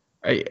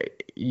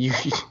 you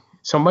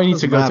somebody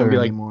needs to Doesn't go to him and matter be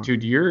like, anymore.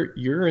 dude,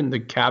 you're in the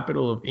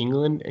capital of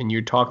England and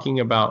you're talking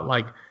about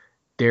like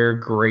their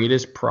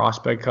greatest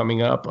prospect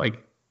coming up.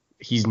 Like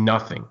he's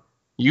nothing.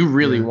 You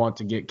really Yeah. want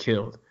to get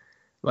killed.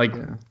 Like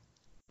Yeah.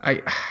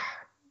 I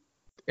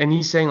And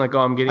he's saying like, "Oh,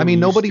 I'm I getting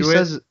mean, used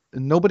to it."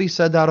 nobody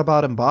said that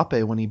about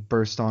Mbappe when he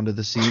burst onto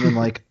the scene, and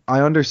like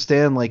I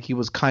understand, like he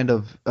was kind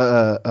of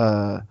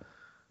I'm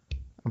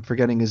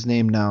forgetting his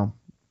name now.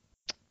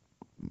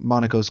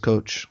 Monaco's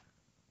coach.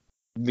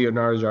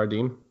 Leonardo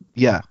Jardim.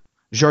 Yeah.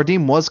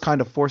 Jardim was kind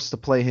of forced to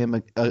play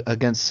him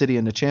against City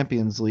in the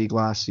Champions League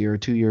last year,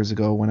 2 years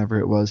ago, whenever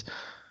it was.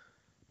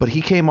 But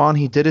he came on,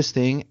 he did his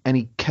thing, and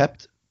he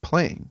kept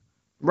playing.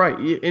 Right,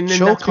 and then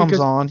Cho that's comes because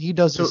on, he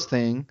does so his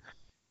thing,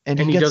 and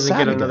he and he gets doesn't sat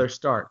get again. another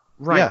start.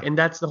 Right, Yeah. and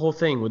that's the whole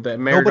thing with that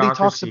Nobody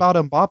talks meritocracy. about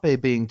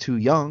Mbappe being too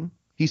young.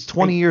 He's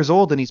 20 And years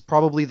old, and he's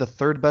probably the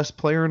third best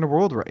player in the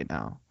world right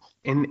now.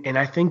 and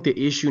I think the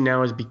issue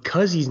now is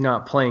because he's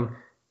not playing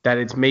that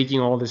it's making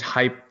all this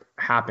hype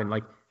happen.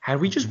 Like, had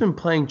we just been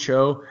playing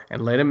Cho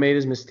and let him make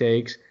his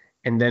mistakes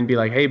and then be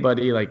like, "Hey,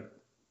 buddy, like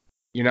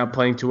you're not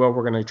playing too well.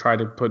 We're gonna try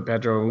to put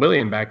Pedro and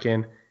William back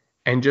in,"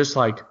 and just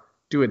like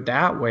do it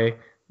that way,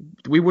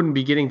 we wouldn't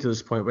be getting to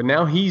this point. But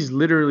now he's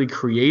literally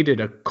created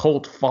a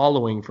cult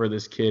following for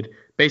this kid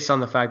based on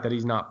the fact that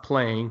he's not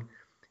playing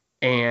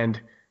and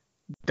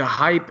the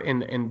hype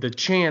and the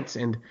chants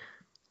and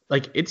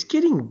like it's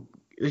getting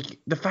like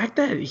the fact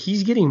that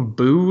he's getting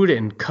booed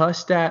and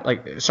cussed at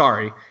like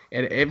sorry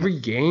at every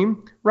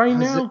game right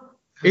Has it now.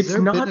 has It's there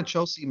been a not.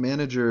 Chelsea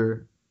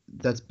manager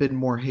that's been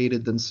more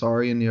hated than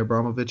Sarri in the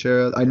Abramovich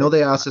era? I know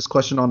they asked this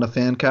question on the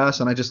fan cast,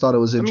 and I just thought it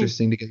was I mean,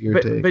 interesting to get your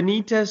but take.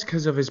 Benitez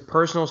because of his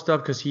personal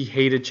stuff because he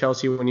hated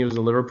Chelsea when he was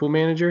a Liverpool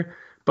manager.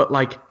 But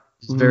like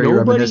It's very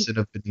nobody, reminiscent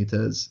of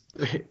Benitez.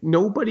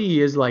 nobody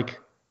is like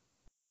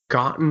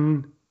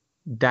gotten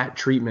that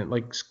treatment.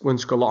 Like when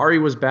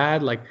Scolari was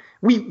bad, like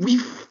we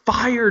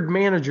fired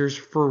managers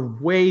for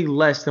way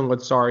less than what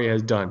Sarri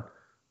has done.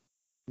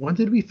 When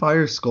did we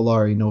fire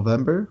Scolari?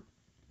 November?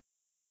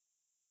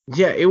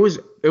 Yeah, it was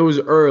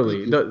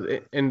early.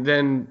 And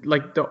then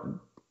like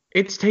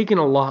it's taken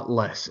a lot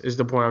less is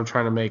the point I'm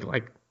trying to make.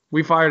 Like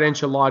we fired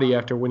Ancelotti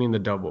after winning the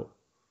double.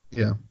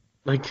 Yeah.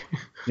 Like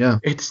Yeah.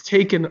 it's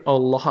taken a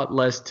lot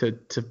less to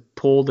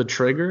pull the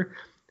trigger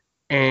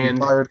We and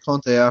fired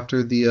Conte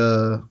after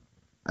the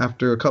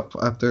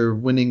after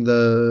winning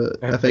the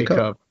FA FA Cup.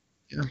 Cup.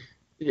 Yeah.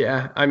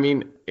 Yeah, I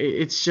mean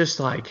it's just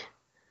like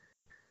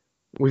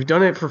we've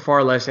done it for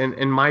far less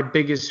and my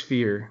biggest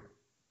fear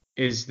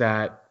is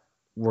that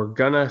we're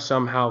gonna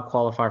somehow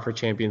qualify for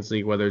Champions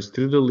League, whether it's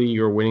through the league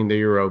or winning the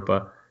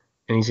Europa,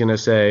 and he's gonna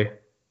say,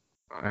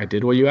 "I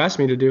did what you asked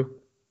me to do."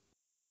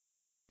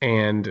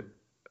 And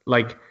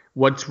like,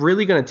 what's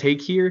really gonna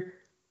take here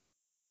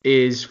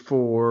is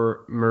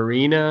for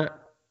Marina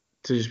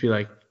to just be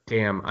like,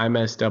 "Damn, I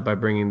messed up by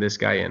bringing this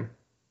guy in,"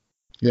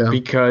 Yeah.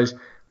 because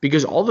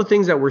all the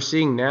things that we're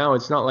seeing now,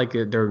 it's not like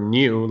they're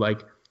new.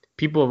 Like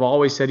people have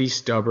always said he's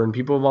stubborn.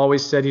 People have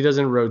always said he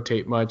doesn't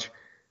rotate much.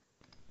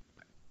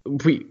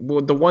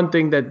 The one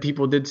thing that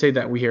people did say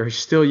that we are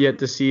still yet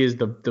to see is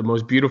the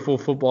most beautiful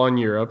football in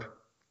Europe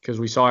because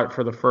we saw it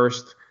for the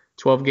first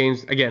 12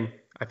 games. Again,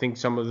 I think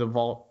some of the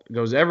vault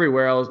goes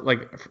everywhere else,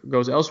 like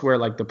goes elsewhere,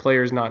 like the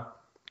players not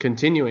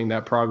continuing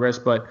that progress.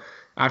 But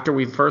after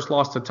we first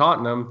lost to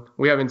Tottenham,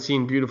 we haven't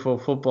seen beautiful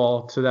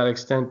football to that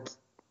extent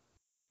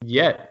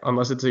yet,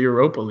 unless it's a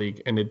Europa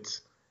League, and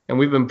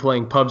we've been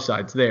playing pub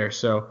sides there.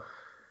 So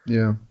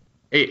Yeah.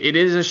 it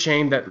is a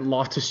shame that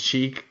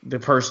Loftus-Cheek, the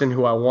person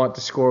who I want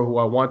to score, who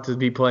I want to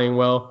be playing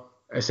well,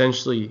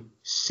 essentially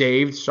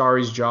saved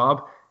Sarri's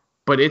job.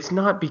 But it's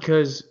not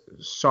because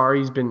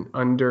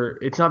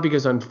it's not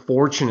because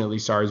unfortunately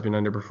Sarri's been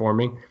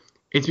underperforming.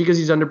 It's because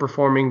he's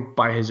underperforming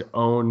by his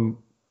own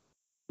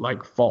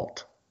like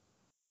fault.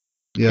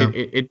 Yeah.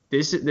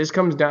 This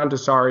comes down to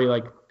Sarri.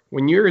 Like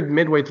when you're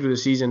midway through the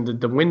season,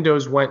 the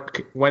windows went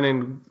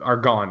and are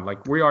gone.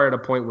 Like we are at a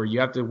point where you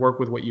have to work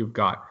with what you've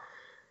got.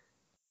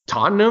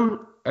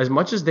 Tottenham, as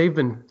much as they've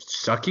been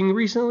sucking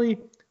recently,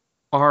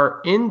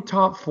 are in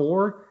top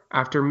four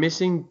after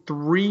missing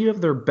three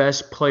of their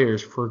best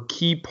players for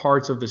key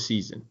parts of the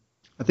season.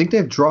 I think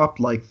they've dropped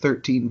like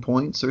 13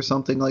 points or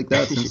something like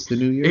that since the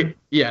new year.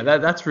 Yeah,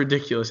 that's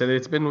ridiculous, and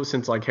it's been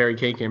since like Harry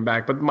Kane came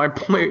back. But my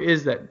point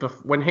is that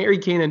when Harry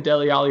Kane and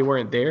Dele Alli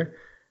weren't there,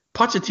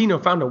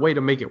 Pochettino found a way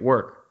to make it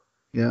work.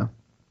 Yeah.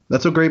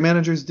 That's what great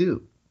managers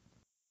do.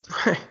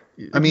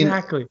 I mean,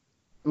 Exactly.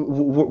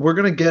 we're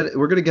gonna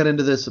get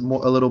into this a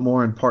little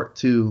more in part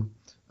two,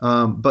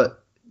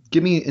 but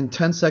give me in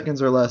 10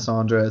 seconds or less,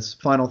 Andres,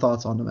 final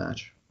thoughts on the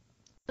match.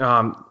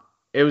 Um,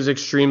 it was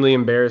extremely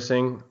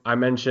embarrassing. I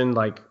mentioned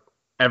like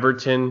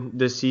Everton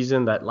this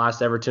season. That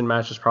last Everton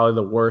match was probably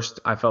the worst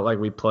I felt like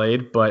we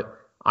played, but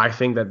I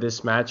think that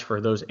this match for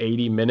those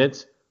 80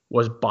 minutes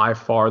was by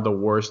far the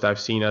worst I've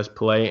seen us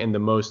play and the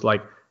most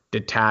like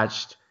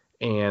detached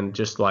and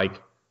just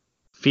like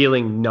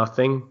feeling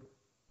nothing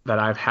that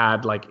I've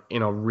had like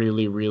in a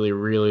really, really,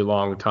 really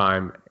long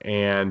time.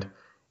 And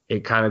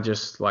it kind of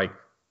just like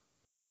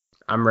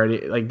I'm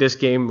ready. Like this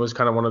game was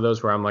kind of one of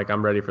those where I'm like,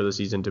 I'm ready for the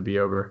season to be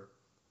over.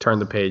 Turn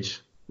the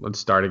page. Let's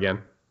start again.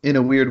 In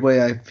a weird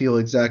way, I feel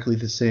exactly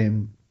the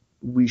same.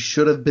 We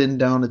should have been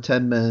down to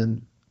 10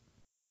 men.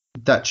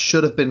 That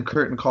should have been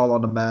curtain call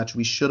on the match.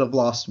 We should have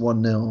lost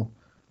 1-0.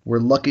 We're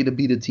lucky to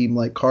beat a team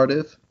like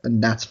Cardiff,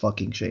 and that's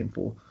fucking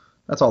shameful.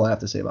 That's all I have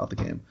to say about the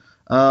game.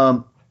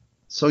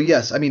 So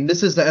yes, I mean,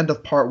 this is the end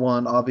of part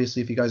 1.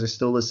 Obviously, if you guys are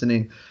still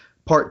listening,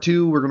 part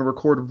 2 we're going to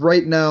record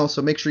right now,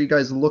 so make sure you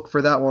guys look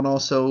for that one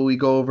also. We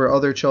go over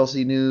other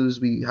Chelsea news.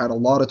 We had a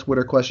lot of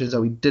Twitter questions that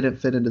we didn't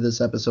fit into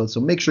this episode, so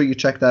make sure you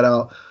check that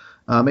out.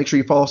 Make sure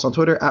you follow us on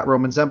Twitter at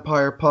Romans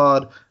Empire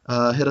Pod.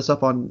 Hit us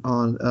up on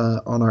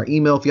our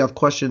email if you have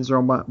questions,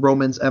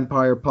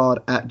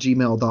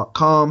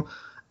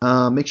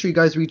 romansempirepod@gmail.com. Make sure you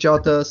guys reach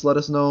out to us. Let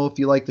us know if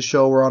you like the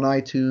show. We're on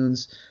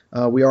iTunes.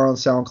 We are on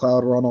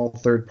SoundCloud. We're on all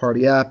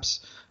third-party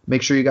apps.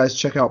 Make sure you guys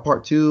check out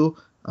part 2.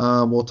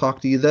 We'll talk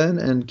to you then,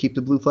 and keep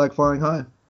the blue flag flying high.